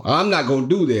 So I'm not gonna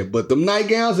do that. But them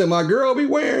nightgowns that my girl be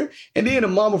wearing, and then the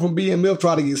mama from BMF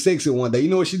tried to get sexy one day. You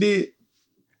know what she did?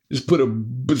 Just put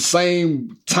the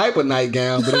same type of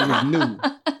nightgown, but it was new.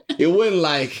 It wasn't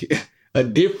like a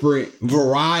different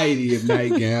variety of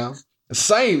nightgown.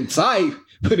 Same type,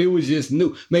 but it was just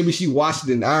new. Maybe she washed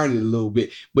it and ironed it a little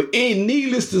bit. But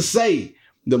needless to say,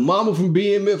 the mama from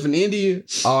BMF in India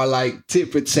are like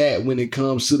tit for tat when it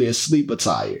comes to their sleep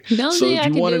attire. The only So thing if I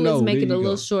you can wanna do know, is make there it a you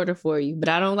little go. shorter for you. But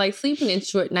I don't like sleeping in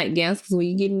short nightgowns because when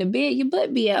you get into bed, your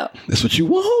butt be out. That's what you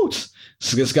want.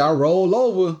 So just gotta roll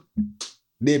over.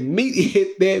 Then meat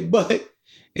hit that butt.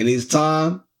 And it's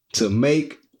time to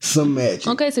make some magic.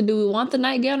 Okay, so do we want the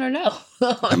nightgown or no?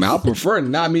 I mean, I prefer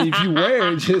it. I mean, if you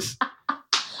wear it, just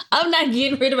I'm not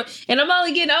getting rid of it. And I'm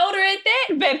only getting older at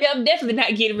that, baby. I'm definitely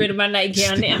not getting rid of my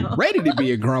nightgown now. ready to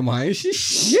be a grandma, ain't she?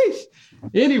 Sheesh.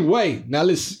 Anyway, now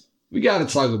listen, we got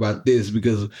to talk about this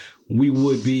because we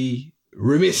would be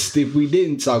remiss if we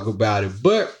didn't talk about it.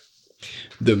 But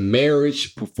the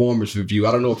marriage performance review.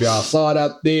 I don't know if y'all saw it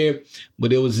out there,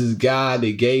 but it was this guy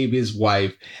that gave his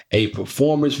wife a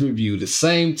performance review, the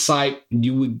same type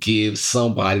you would give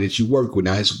somebody that you work with.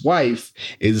 Now, his wife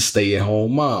is a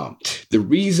stay-at-home mom. The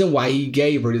reason why he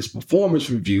gave her this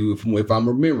performance review, if I'm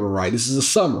remembering right, this is a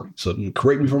summary, so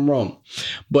correct me if I'm wrong.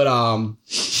 But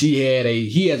he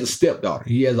has a stepdaughter.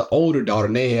 He has an older daughter,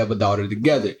 and they have a daughter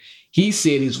together. He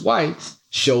said his wife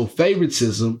showed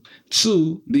favoritism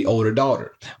to the older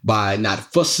daughter by not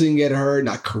fussing at her,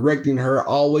 not correcting her,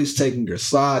 always taking her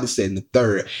side, this, that, and the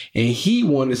third. And he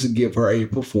wanted to give her a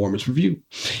performance review.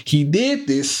 He did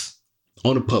this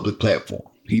on a public platform.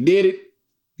 He did it.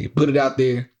 He put it out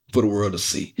there for the world to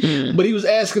see. But he was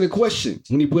asking a question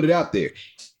when he put it out there.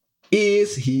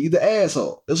 Is he the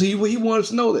asshole? That's what he wanted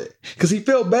to know that. Because he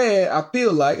felt bad, I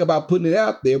feel like, about putting it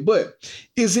out there. But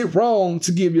is it wrong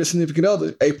to give your significant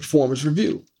other a performance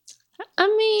review? I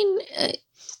mean,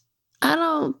 I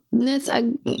don't.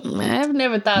 I've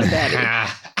never thought about it.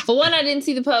 For one, I didn't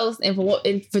see the post, and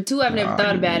for two, I've never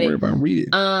thought about it. Read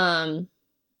it.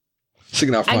 She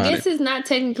can not find I guess it. it's not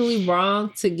technically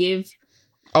wrong to give.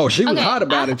 Oh, she was Okay, hot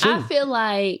about it too. I feel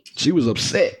like She was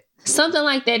upset. something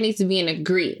like that needs to be an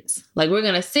agreement. Like, we're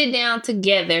gonna sit down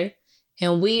together,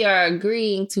 and we are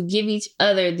agreeing to give each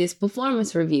other this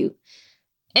performance review.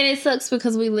 And it sucks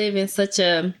because we live in such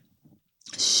a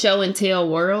show and tell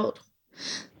world.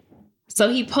 So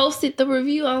he posted the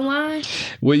review online.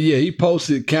 Well, yeah, he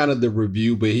posted kind of the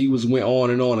review, but he went on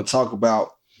and on to talk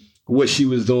about what she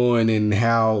was doing and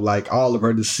how like all of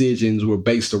her decisions were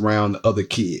based around the other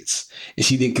kids. And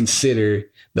she didn't consider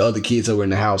the other kids that were in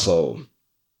the household.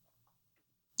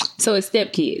 So it's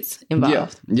stepkids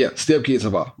involved. Yeah, stepkids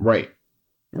involved. Right.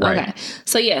 Okay.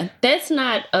 So yeah, that's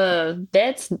not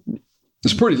that's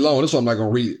it's pretty long. That's why I'm not gonna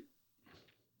read it.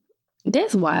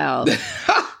 That's wild.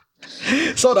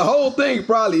 So the whole thing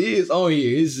probably is on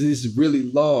here. It's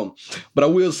really long. But I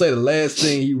will say the last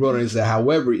thing he wrote on it said,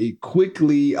 however, it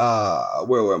quickly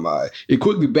where am I? It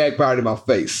quickly backfired in my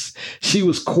face. She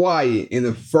was quiet in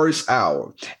the first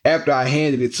hour after I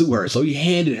handed it to her. So he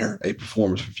handed her a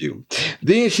performance review.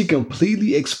 Then she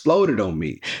completely exploded on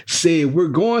me. Said, we're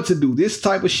going to do this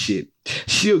type of shit.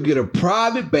 She'll get a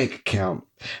private bank account,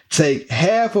 take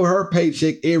half of her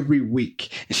paycheck every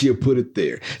week, and she'll put it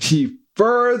there. She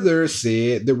further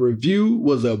said the review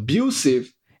was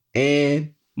abusive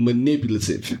and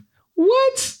manipulative.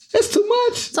 What? That's too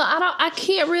much. So I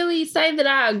can't really say that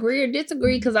I agree or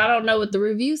disagree because I don't know what the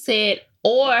review said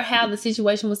or how the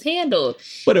situation was handled.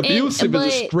 But abusive is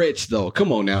a stretch, though.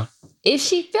 Come on now. If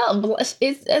she felt,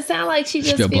 it sounds like she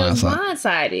just feels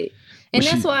blindsided. And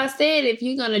that's why I said if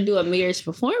you're going to do a marriage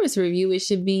performance review, it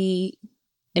should be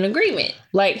an agreement.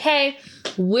 Like, hey,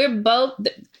 we're both...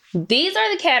 These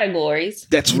are the categories.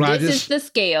 That's right. This is the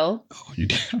scale. Oh, you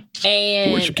did.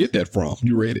 And where'd you get that from?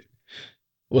 You read it.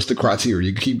 What's the criteria?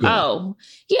 You keep going. Oh,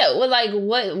 yeah. Well, like,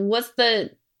 what's the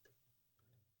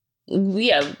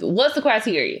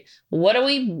criteria? What are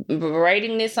we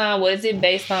rating this on? What is it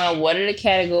based on? What are the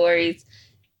categories?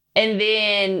 And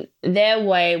then that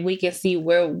way we can see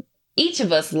where each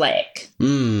of us lack.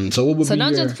 So what would be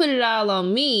don't just put it all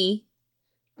on me.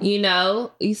 You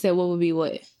know, you said what would be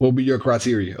what? What would be your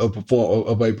criteria of a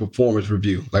performance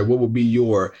review? Like, what would be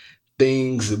your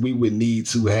things that we would need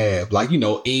to have? Like, you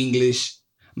know, English,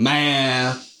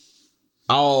 math,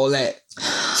 all that.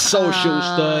 Social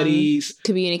studies.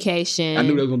 Communication. I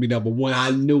knew that was going to be number one.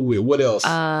 I knew it. What else?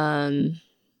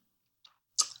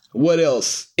 What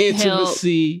else?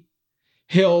 Intimacy.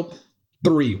 Help.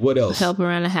 3. What else? Help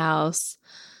around the house.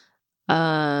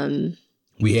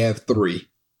 We have 3.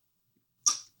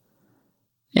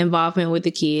 Involvement with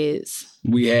the kids.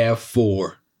 We have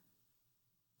 4.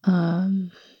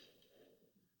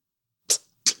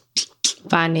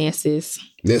 Finances.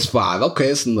 That's 5. Okay,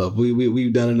 that's enough.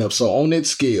 We've done enough. So on that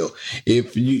scale,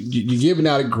 if you're giving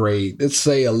out a grade, let's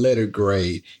say a letter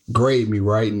grade, grade me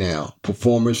right now.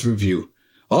 Performance review.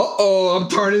 I'm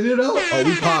turning it up. Oh,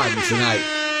 we partying tonight.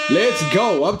 Let's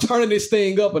go. I'm turning this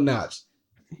thing up a notch.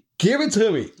 Give it to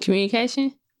me.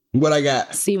 Communication. What I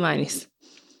got? C-.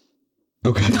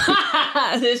 Okay.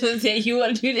 This was it. You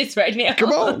want to do this right now?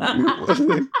 Come on.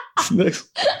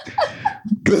 Next.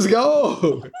 Let's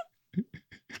go.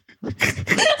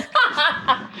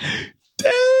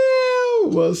 Damn.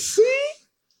 Well, C.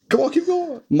 Come on, keep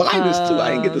going. -2.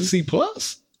 I didn't get the C+.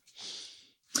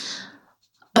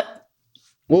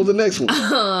 What was the next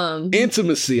one?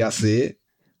 Intimacy, I said.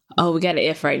 Oh, we got an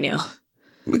F right now.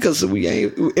 Because we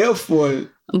ain't F for.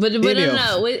 But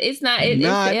no, it's not. It's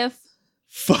F.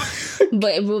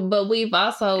 But we've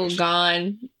also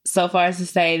gone so far as to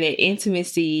say that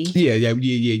intimacy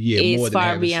is more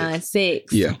far beyond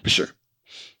sex. Yeah, for sure.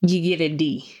 You get a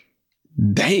D.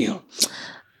 Damn.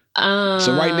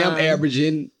 So right now I'm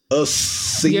averaging a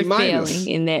C-. You're failing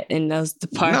in those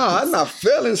departments. No, I'm not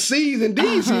failing. C's and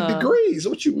D's and degrees.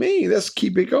 What you mean? Let's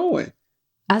keep it going.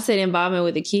 I said involvement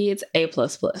with the kids, A++.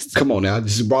 Come on now. I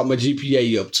just brought my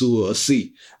GPA up to a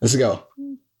C. Let's go.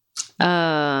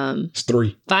 It's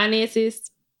 3.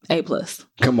 Finances, A+.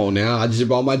 Come on now. I just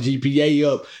brought my GPA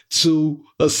up to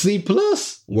a C+.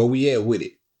 Where we at with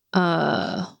it?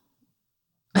 Help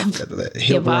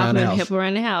around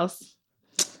the house.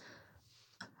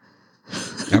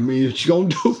 I mean, what you gonna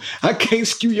do? I can't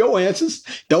skew your answers.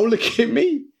 Don't look at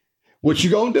me. What you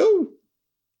gonna do?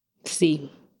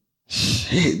 C.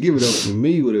 Shit, give it up for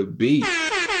me with a B.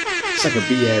 It's like a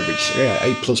B average. Yeah,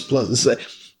 A++. It's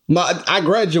I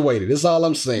graduated. That's all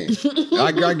I'm saying.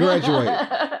 I graduated.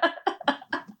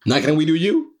 Now can we do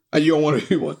you? Or you don't want to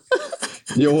do one?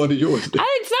 You don't want to do yours? I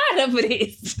didn't sign up for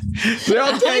this. So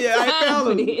I'll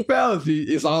tell you, fellas,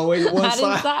 it's always one-sided. I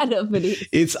didn't sign up for this.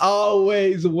 It's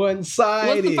always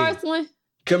one-sided. What's the first one?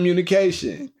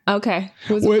 Communication. Okay.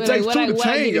 Well, it takes 2 to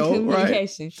tango, right?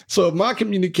 So if my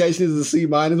communication is a C-,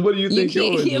 what do you think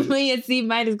yours is? You can't give me a C-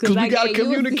 because we got to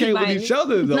communicate with each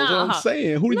other, though. That's what I'm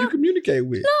saying. Who do you communicate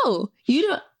with? No, you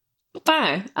don't.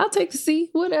 Fine. I'll take the C,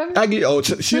 whatever.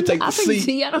 She'll take the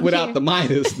C without the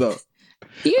minus, though.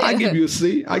 Yeah. I give you a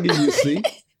C.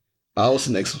 What's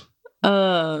the next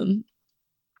one?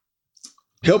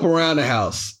 Help around the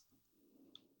house.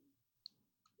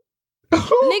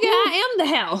 Nigga, I am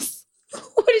the house.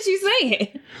 What is you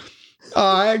saying?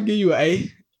 I give you an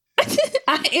A.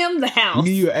 I am the house.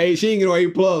 Give you an A. She ain't get no A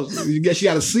plus. You guess she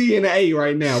got a C and an A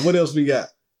right now. What else we got?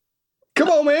 Come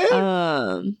on,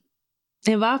 man.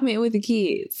 Involvement with the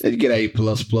kids. You get A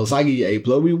plus. I give you A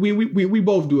plus. We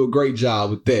both do a great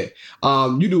job with that.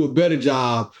 You do a better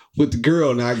job with the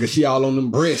girl now because she all on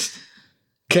them breasts.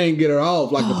 Can't get her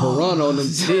off like a piranha on them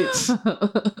tits.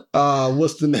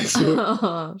 What's the next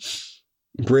one?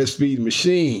 Breastfeeding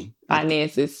machine.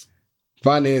 Finances.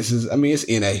 I mean, it's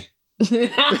NA.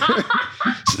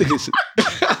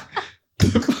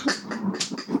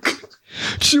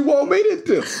 She want me to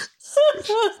do.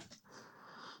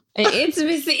 And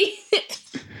intimacy.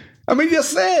 I mean, you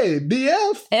said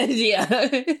DF. Yeah.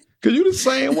 Because you the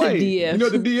same way. DF. You know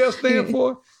what the DF stand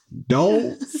for?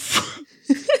 Don't.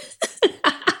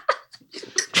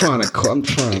 I'm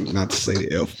trying not to say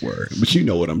the F word, but you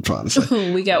know what I'm trying to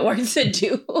say. We got work to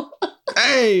do.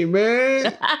 Hey,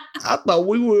 man. I thought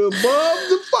we were above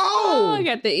the phone. Oh, I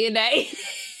got the NA.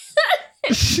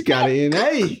 She got an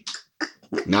NA.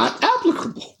 Not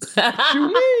applicable. What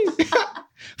you mean?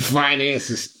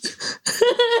 Finances.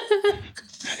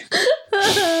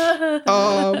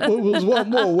 What was one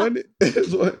more, wasn't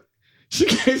it? She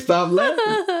can't stop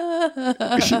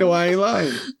laughing. She know I ain't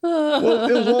lying. Well,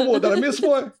 there was one more. Did I miss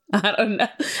one? I don't know.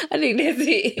 I think that's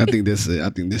it. I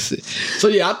think that's it. So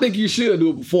yeah, I think you should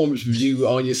do a performance review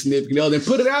on your significant other and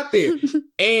put it out there.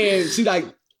 And see, like,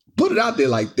 put it out there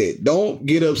like that. Don't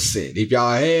get upset. If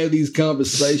y'all have these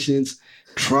conversations,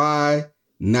 try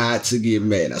not to get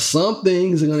mad. Now, some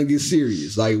things are going to get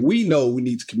serious. Like, we know we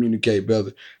need to communicate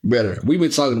better. We've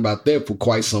been talking about that for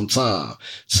quite some time.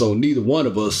 So neither one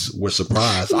of us were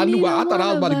surprised. I thought I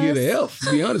was about to get an F,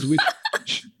 to be honest with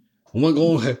you. Wasn't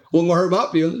gonna hurt my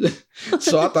feelings.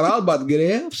 So I thought I was about to get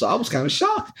an F. So I was kind of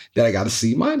shocked that I got a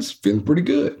C minus. Feeling pretty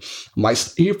good. Might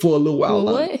stay here for a little while.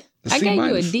 What? I gave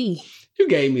you a D. You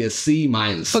gave me a C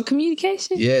minus. For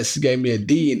communication? Yes, you gave me a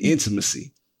D in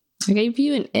intimacy. I gave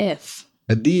you an F.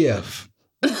 A DF.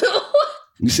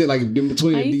 You said like in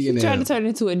between a D and an F. Trying to turn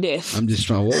into a DF. I'm just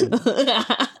trying. Whoa.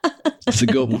 It's a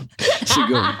good one.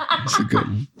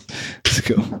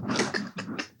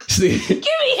 See, get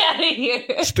me out of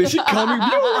here. She coming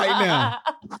blue right now.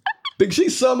 Think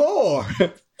she's some more.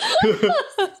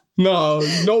 No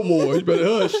more. You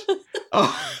better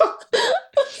hush.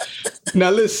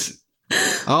 Now listen.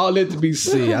 All that to be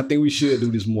said, I think we should do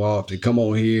this more often. Come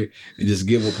on here and just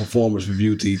give a performance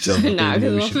review to each other. Nah,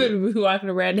 because I'm going to be walking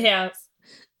around the house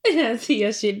and I see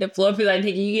your shit in the floor. Be like,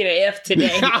 nigga, you get an F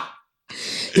today.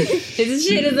 This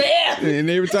shit is an F. And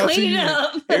every time I see you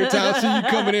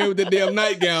coming in with the damn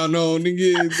nightgown on,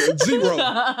 nigga, it's 0.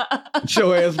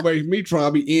 Show ass away from me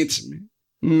trying to be intimate.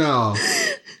 No.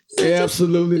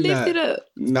 Absolutely not. Lift it up.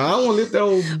 No, I want to lift that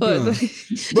old gun.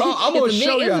 Bro, I'm going to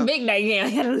show y'all. It's a big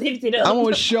nightgown. You got to lift it up. I'm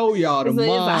going to show y'all the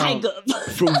mom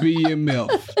from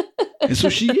BMF. And so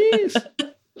she is.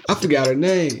 I forgot her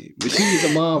name, but she is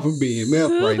the mom from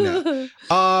BMF right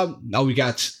now. Now we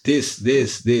got this.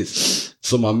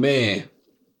 So my man,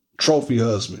 trophy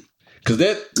husband. Because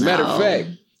that, matter of fact,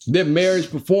 that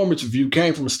marriage performance review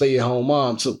came from a stay-at-home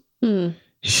mom too.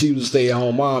 She was a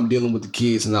stay-at-home mom dealing with the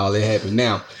kids and all that happened.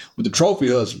 Now, with the trophy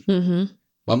husband,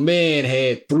 my man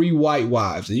had 3 white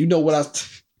wives. And you know what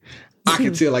I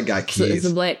can tell I got kids.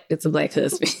 So it's a black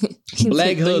husband.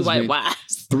 Black husband. 3 white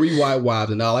wives. 3 white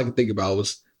wives. And all I could think about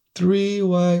was 3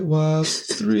 white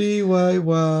wives, 3 white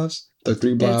wives. The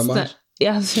 3 blind mice.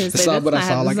 Yeah, I was going to say that's but not I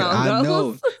sound how the like song I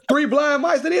know. 3 blind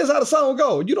mice. That is how the song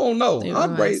goes. You don't know.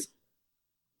 I'm great.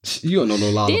 You don't know no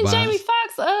lullabies. Didn't Jamie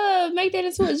Foxx make that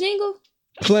into a jingle?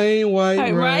 Plain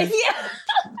white rice. Yeah.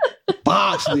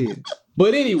 Fox did.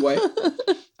 But anyway,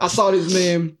 I saw this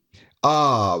man.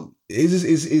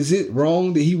 Is it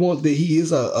wrong that he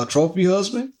is a trophy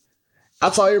husband? I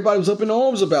saw everybody was up in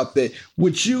arms about that.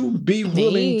 Would you be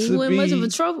willing to be much of a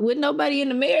trophy with nobody in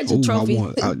the marriage? A trophy.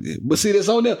 But see, that's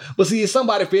on them. But see, it's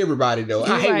somebody for everybody though.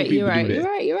 I hate when people do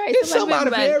that. You're right. It's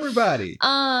somebody for everybody.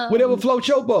 Whatever floats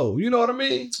your boat. You know what I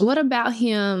mean? What about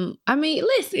him? I mean,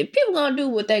 listen, people gonna do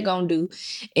what they gonna do,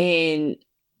 and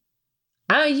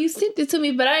you sent it to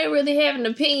me, but I didn't really have an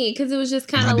opinion because it was just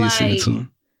kind of like send it to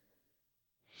him.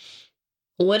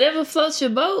 Whatever floats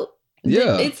your boat.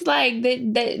 Yeah, it's like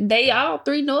they all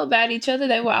 3 know about each other.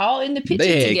 They were all in the picture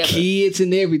together. They had kids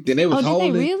and everything. They was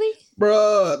holding. Did they really?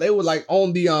 Bruh, they were like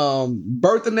on the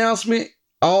birth announcement.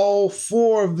 All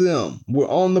 4 of them were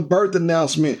on the birth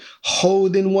announcement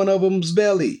holding one of them's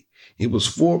belly. It was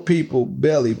 4 people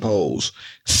belly pose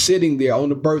sitting there on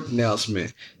the birth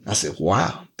announcement. I said,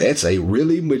 wow, that's a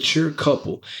really mature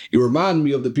couple. It reminded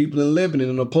me of the people in Lebanon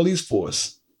in the police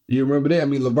force. You remember that? I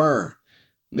mean, Laverne.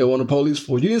 They were on the police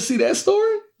force. You didn't see that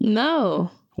story?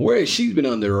 No. where she's been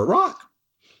under a rock.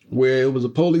 Where it was a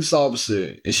police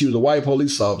officer, and she was a white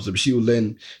police officer, but she was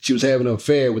having an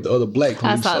affair with the other black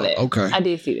police officer. I saw that. Okay. I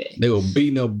did see that. They were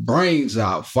beating her brains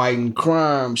out, fighting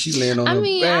crime. She laying on her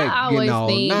back, I getting all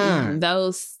always nine. think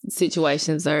those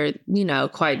situations are,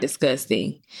 quite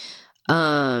disgusting.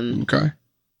 Okay.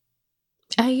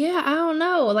 Yeah, I don't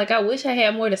know. Like, I wish I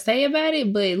had more to say about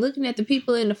it, but looking at the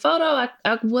people in the photo,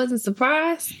 I wasn't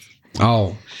surprised.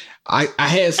 Oh, I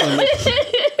had something.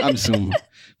 I'm just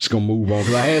gonna move on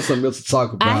because I had something else to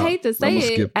talk about. I hate to say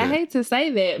it. I hate to say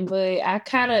that, but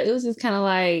it was just kind of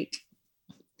like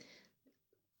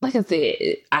I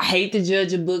said, I hate to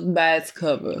judge a book by its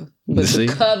cover, but the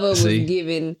cover was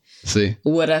giving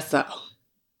what I saw.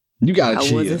 You gotta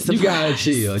chill. You gotta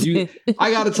chill. I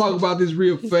gotta talk about this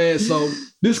real fast. So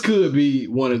this could be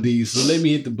one of these. So let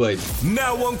me hit the button.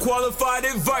 Now unqualified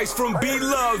advice from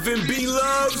B-Love and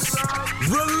B-Love's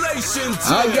Relation Tales.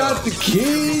 I got the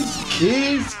keys.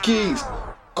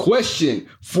 Question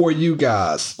for you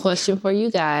guys.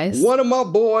 One of my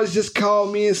boys just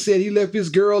called me and said he left his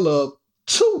girl up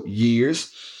 2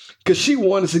 years because she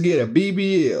wanted to get a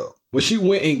BBL. Well, she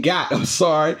went and got, a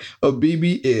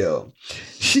BBL.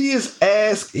 She has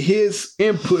asked his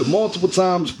input multiple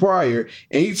times prior,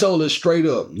 and he told her straight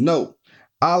up, no,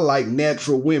 I like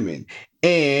natural women,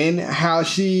 and how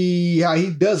he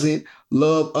doesn't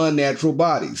love unnatural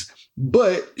bodies.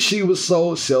 But she was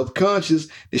so self-conscious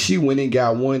that she went and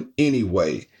got one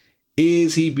anyway.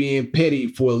 Is he being petty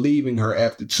for leaving her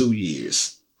after 2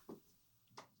 years?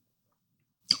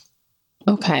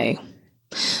 Okay.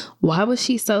 Why was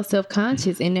she so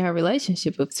self-conscious in her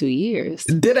relationship of 2 years?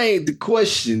 That ain't the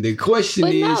question. The question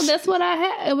is... no, that's what I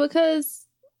had, because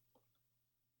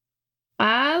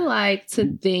I like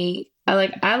to think...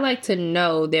 I like to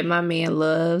know that my man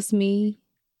loves me,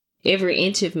 every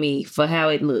inch of me, for how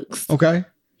it looks. Okay.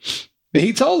 And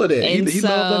he told her that. He loved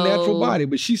her natural body,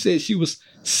 but she said she was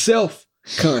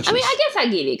self-conscious. I guess I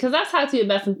get it, because I've talked to you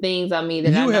about some things, that I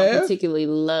don't particularly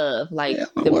love. Like,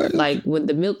 like when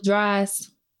the milk dries...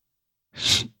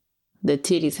 the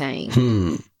titties hang.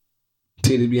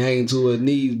 Titties be hanging to her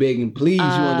knees begging, please, you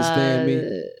understand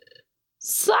me?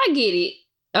 So I get it.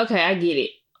 Okay, I get it.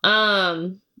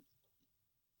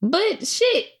 But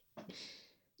shit.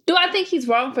 Do I think he's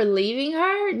wrong for leaving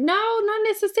her? No, not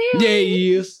necessarily. Yeah,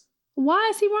 he is. Why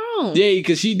is he wrong? Yeah,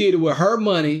 because she did it with her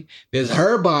money. It's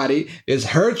her body. It's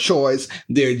her choice.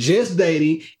 They're just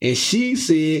dating. And she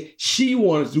said she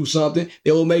wanted to do something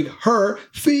that will make her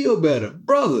feel better.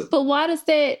 Brother. But why does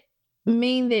that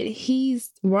mean that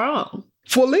he's wrong?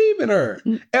 For leaving her.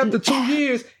 After 2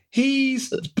 years, he's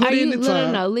put in the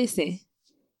time. No, listen.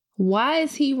 Why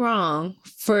is he wrong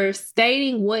for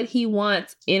stating what he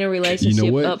wants in a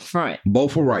relationship up front?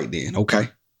 Both are right then. Okay.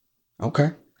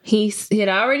 He had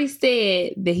already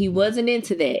said that he wasn't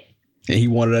into that. And he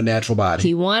wanted a natural body.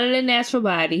 She wanted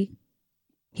to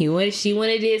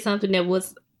do something that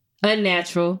was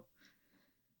unnatural.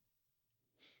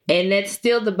 And that's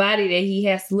still the body that he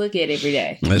has to look at every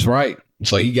day. That's right.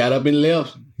 So he got up and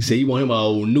left. He said he want him a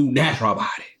old new natural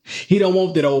body. He don't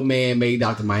want that old man-made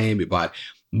Dr. Miami body.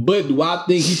 But do I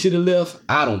think he should have left?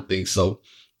 I don't think so.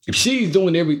 If she's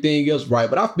doing everything else right,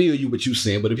 but I feel you what you're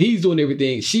saying, but if she's doing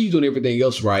everything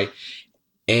else right,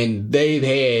 and they've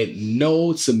had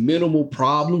some minimal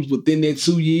problems within that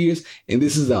 2 years, and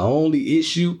this is the only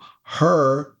issue,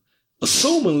 her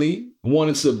assumingly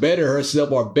wanting to better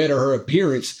herself or better her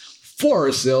appearance for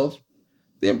herself,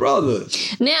 then brother.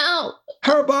 Now,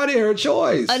 her body, her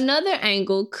choice. Another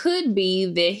angle could be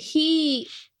that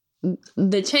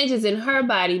the changes in her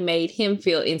body made him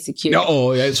feel insecure.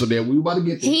 Oh, yeah. So then we were about to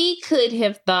get there. He could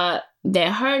have thought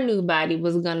that her new body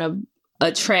was going to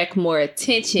attract more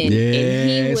attention, and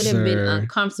he would have been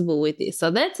uncomfortable with it. So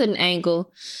that's an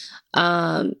angle.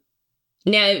 Now,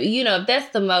 if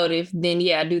that's the motive, then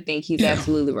I do think he's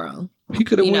absolutely wrong. He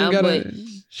could have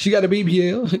she got a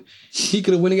BBL. He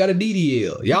could have went and got a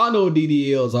DDL. Y'all know what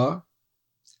DDLs are.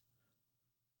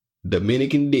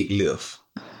 Dominican dick lift.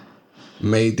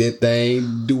 Made that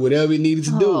thing do whatever it needed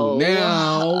to do.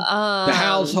 Now the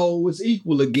household was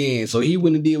equal again. So he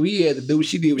went and did what he had to do.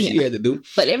 She did what she had to do.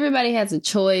 But everybody has a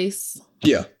choice.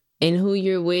 Yeah. In who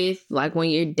you're with, like when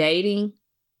you're dating.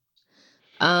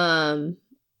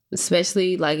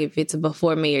 Especially like if it's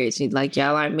before marriage. Like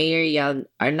y'all aren't married, y'all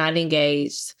are not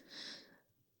engaged.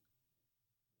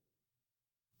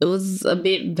 It was a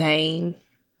bit vain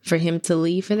for him to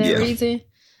leave for that reason.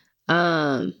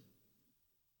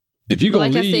 If you're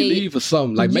going to leave for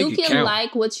something, like make it count. You can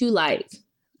like what you like.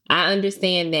 I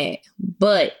understand that.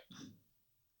 But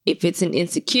if it's an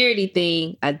insecurity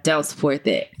thing, I don't support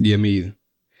that. Yeah, me either.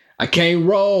 I can't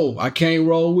roll. I can't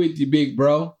roll with you, big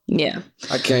bro. Yeah.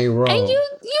 I can't roll. And you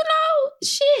know,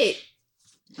 shit.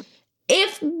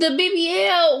 If the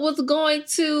BBL was going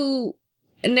to,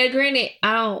 now granted,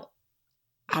 I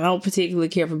don't particularly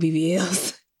care for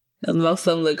BBLs. Most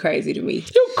of them look crazy to me.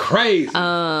 You crazy.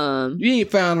 You ain't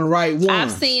found the right one.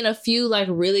 I've seen a few like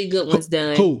really good ones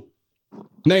done. Who?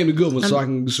 Name the good ones so I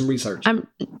can do some research.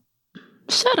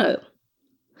 Shut up.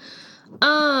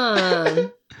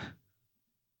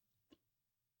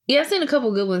 Yeah, I've seen a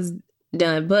couple good ones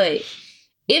done, but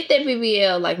if that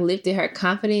BBL like lifted her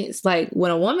confidence, like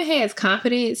when a woman has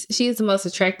confidence, she is the most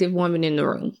attractive woman in the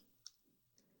room.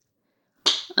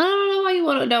 I don't know why you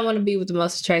don't want to be with the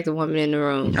most attractive woman in the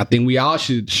room. I think we all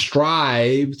should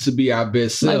strive to be our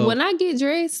best self. Like when I get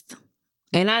dressed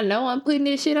and I know I'm putting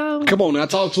this shit on. Come on now,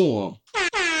 talk to him.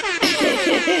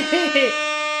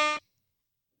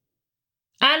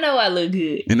 I know I look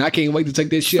good. And I can't wait to take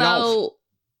that shit off.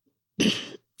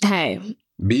 Hey.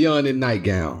 Beyond the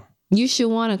nightgown. You should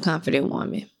want a confident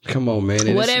woman. Come on, man.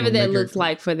 And whatever that looks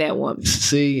like for that woman.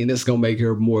 See, and it's going to make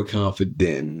her more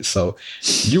confident. So,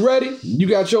 you ready? You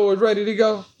got yours ready to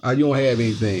go? You don't have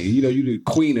anything. You know, you the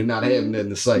queen and not having nothing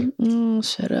to say.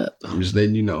 Shut up. I'm just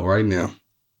letting you know right now.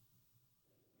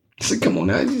 So, come on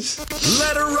now. Just...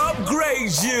 Let her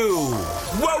upgrade you.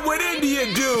 What would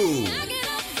India do?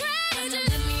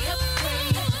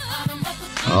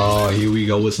 Oh, here we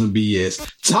go with some BS.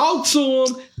 Talk to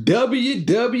him.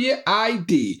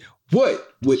 WWID.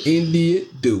 What would India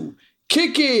do?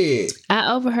 Kick it.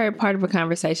 I overheard part of a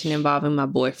conversation involving my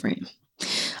boyfriend.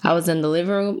 I was in the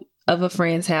living room of a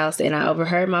friend's house and I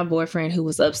overheard my boyfriend, who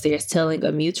was upstairs, telling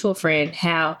a mutual friend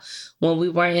how when we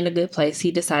weren't in a good place,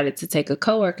 he decided to take a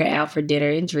coworker out for dinner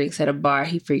and drinks at a bar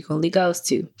he frequently goes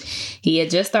to. He had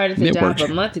just started the job a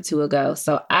month or two ago,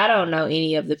 so I don't know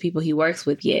any of the people he works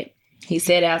with yet. He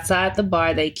said outside the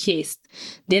bar they kissed.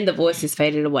 Then the voices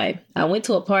faded away. I went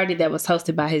to a party that was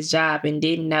hosted by his job and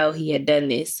didn't know he had done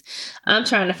this. I'm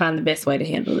trying to find the best way to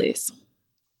handle this.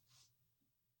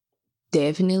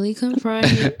 Definitely confront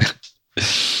it.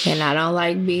 And I don't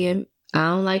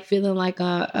like feeling like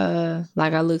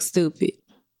I look stupid.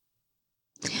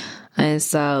 And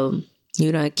so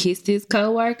you done kissed this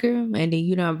coworker and then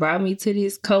you done brought me to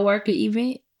this coworker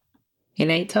event and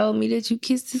they told me that you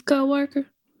kissed this coworker.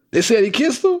 They said he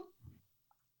kissed him?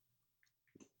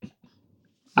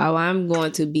 Oh, I'm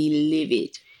going to be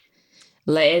livid.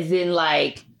 As in,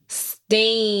 like,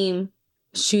 steam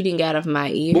shooting out of my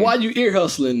ear. But why you ear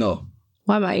hustling, though?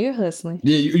 Why am I ear hustling?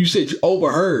 Yeah, you said you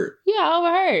overheard. Yeah, I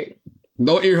overheard.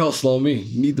 No ear hustle on me.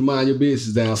 You need to mind your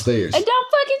business downstairs. And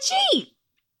don't fucking cheat.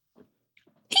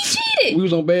 He cheated. We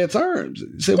was on bad terms.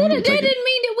 That didn't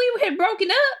mean that we had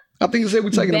broken up. I think they said we're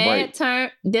taking a break. Bad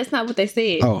term. That's not what they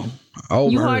said. Oh, I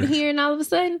overheard. You hard of hearing all of a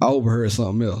sudden? I overheard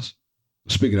something else.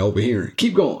 Speaking of overhearing,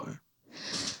 keep going.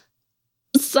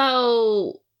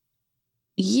 So,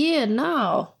 yeah,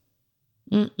 no.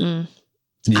 Yeah, I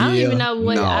don't even know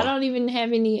what. No. I don't even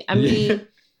have any. I mean,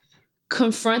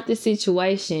 confront the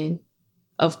situation.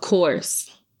 Of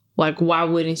course. Like, why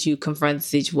wouldn't you confront the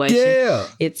situation? Yeah.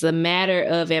 It's a matter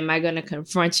of, am I going to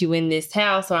confront you in this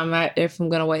house, or if I'm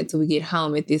going to wait until we get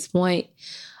home at this point?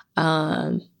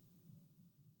 I'll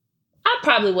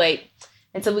probably wait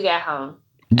until we got home.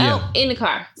 Yeah. Oh, in the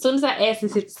car. As soon as I ask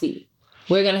this hit the seat,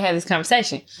 we're going to have this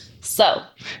conversation. So.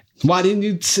 Why didn't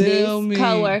you tell me? This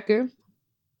coworker,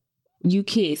 you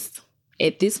kissed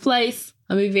at this place.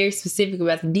 I'm going to be very specific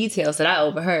about the details that I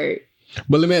overheard.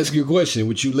 But let me ask you a question.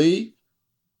 Would you leave?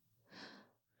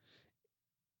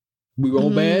 We were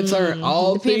on bad terms.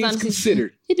 All things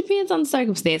considered. It depends on the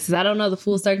circumstances. I don't know the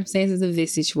full circumstances of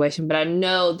this situation, but I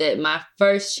know that my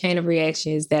first chain of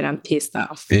reaction is that I'm pissed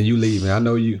off. And you leaving. I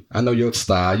know you. I know your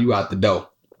style. You out the door.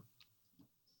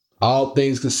 All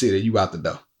things considered, you out the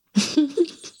door.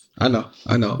 I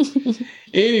know.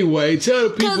 Anyway, tell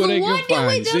the people they can find.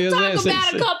 What did we just talk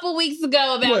about a couple weeks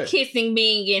ago about kissing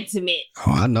being intimate?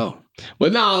 Oh, I know.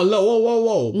 But now,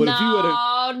 whoa. But no, if you were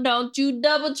to, don't you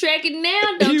double track it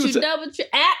now. Don't you double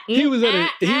track. He was at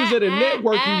a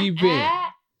networking event.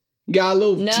 Got a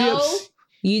little tips.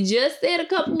 You just said a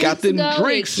couple weeks ago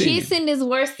that kissing is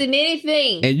worse than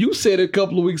anything. And you said a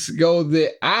couple of weeks ago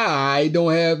that I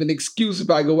don't have an excuse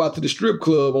if I go out to the strip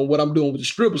club on what I'm doing with the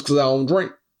strippers because I don't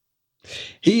drink.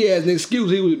 He has an excuse.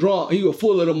 He was drunk. He was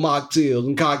full of the mocktails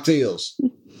and cocktails.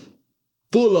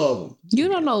 Full of them. You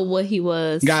don't know what he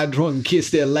was. Got drunk and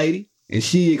kissed that lady, and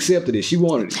she accepted it. She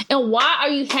wanted it. And why are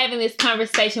you having this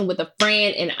conversation with a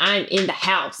friend and I'm in the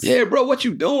house? Yeah, bro, what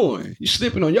you doing? You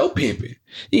slipping on your pimping.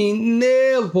 You ain't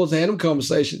never supposed to have them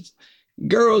conversations.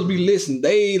 Girls be listening.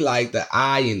 They like the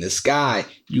eye in the sky.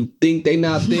 You think they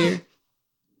not there?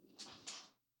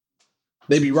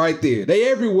 They be right there. They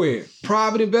everywhere.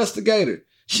 Private investigator.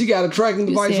 She got a tracking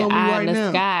device on me right now.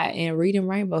 The sky and Reading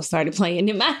Rainbow started playing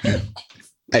in my head.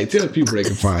 Hey, tell the people they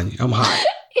can find you. I'm hot.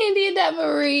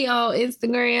 India.Marie on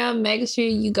Instagram. Make sure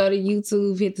you go to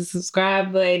YouTube, hit the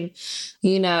subscribe button.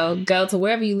 Go to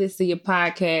wherever you listen to your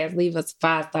podcast. Leave us a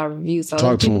 5-star review so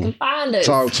that people can find us.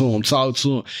 Talk to them.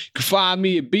 You can find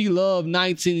me at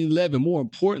BLove1911. More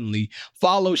importantly,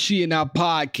 follow She and I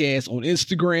Podcast on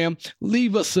Instagram.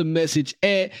 Leave us a message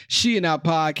at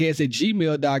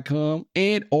sheandipodcast@gmail.com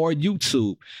and or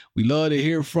YouTube. We love to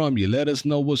hear from you. Let us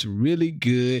know what's really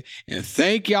good. And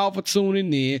thank y'all for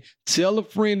tuning in. Tell a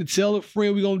friend to tell a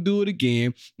friend we're going to do it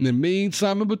again. In the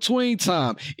meantime, in between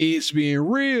time, it's been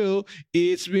real.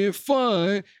 It's been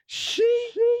fun.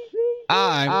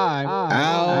 I'm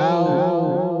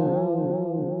out.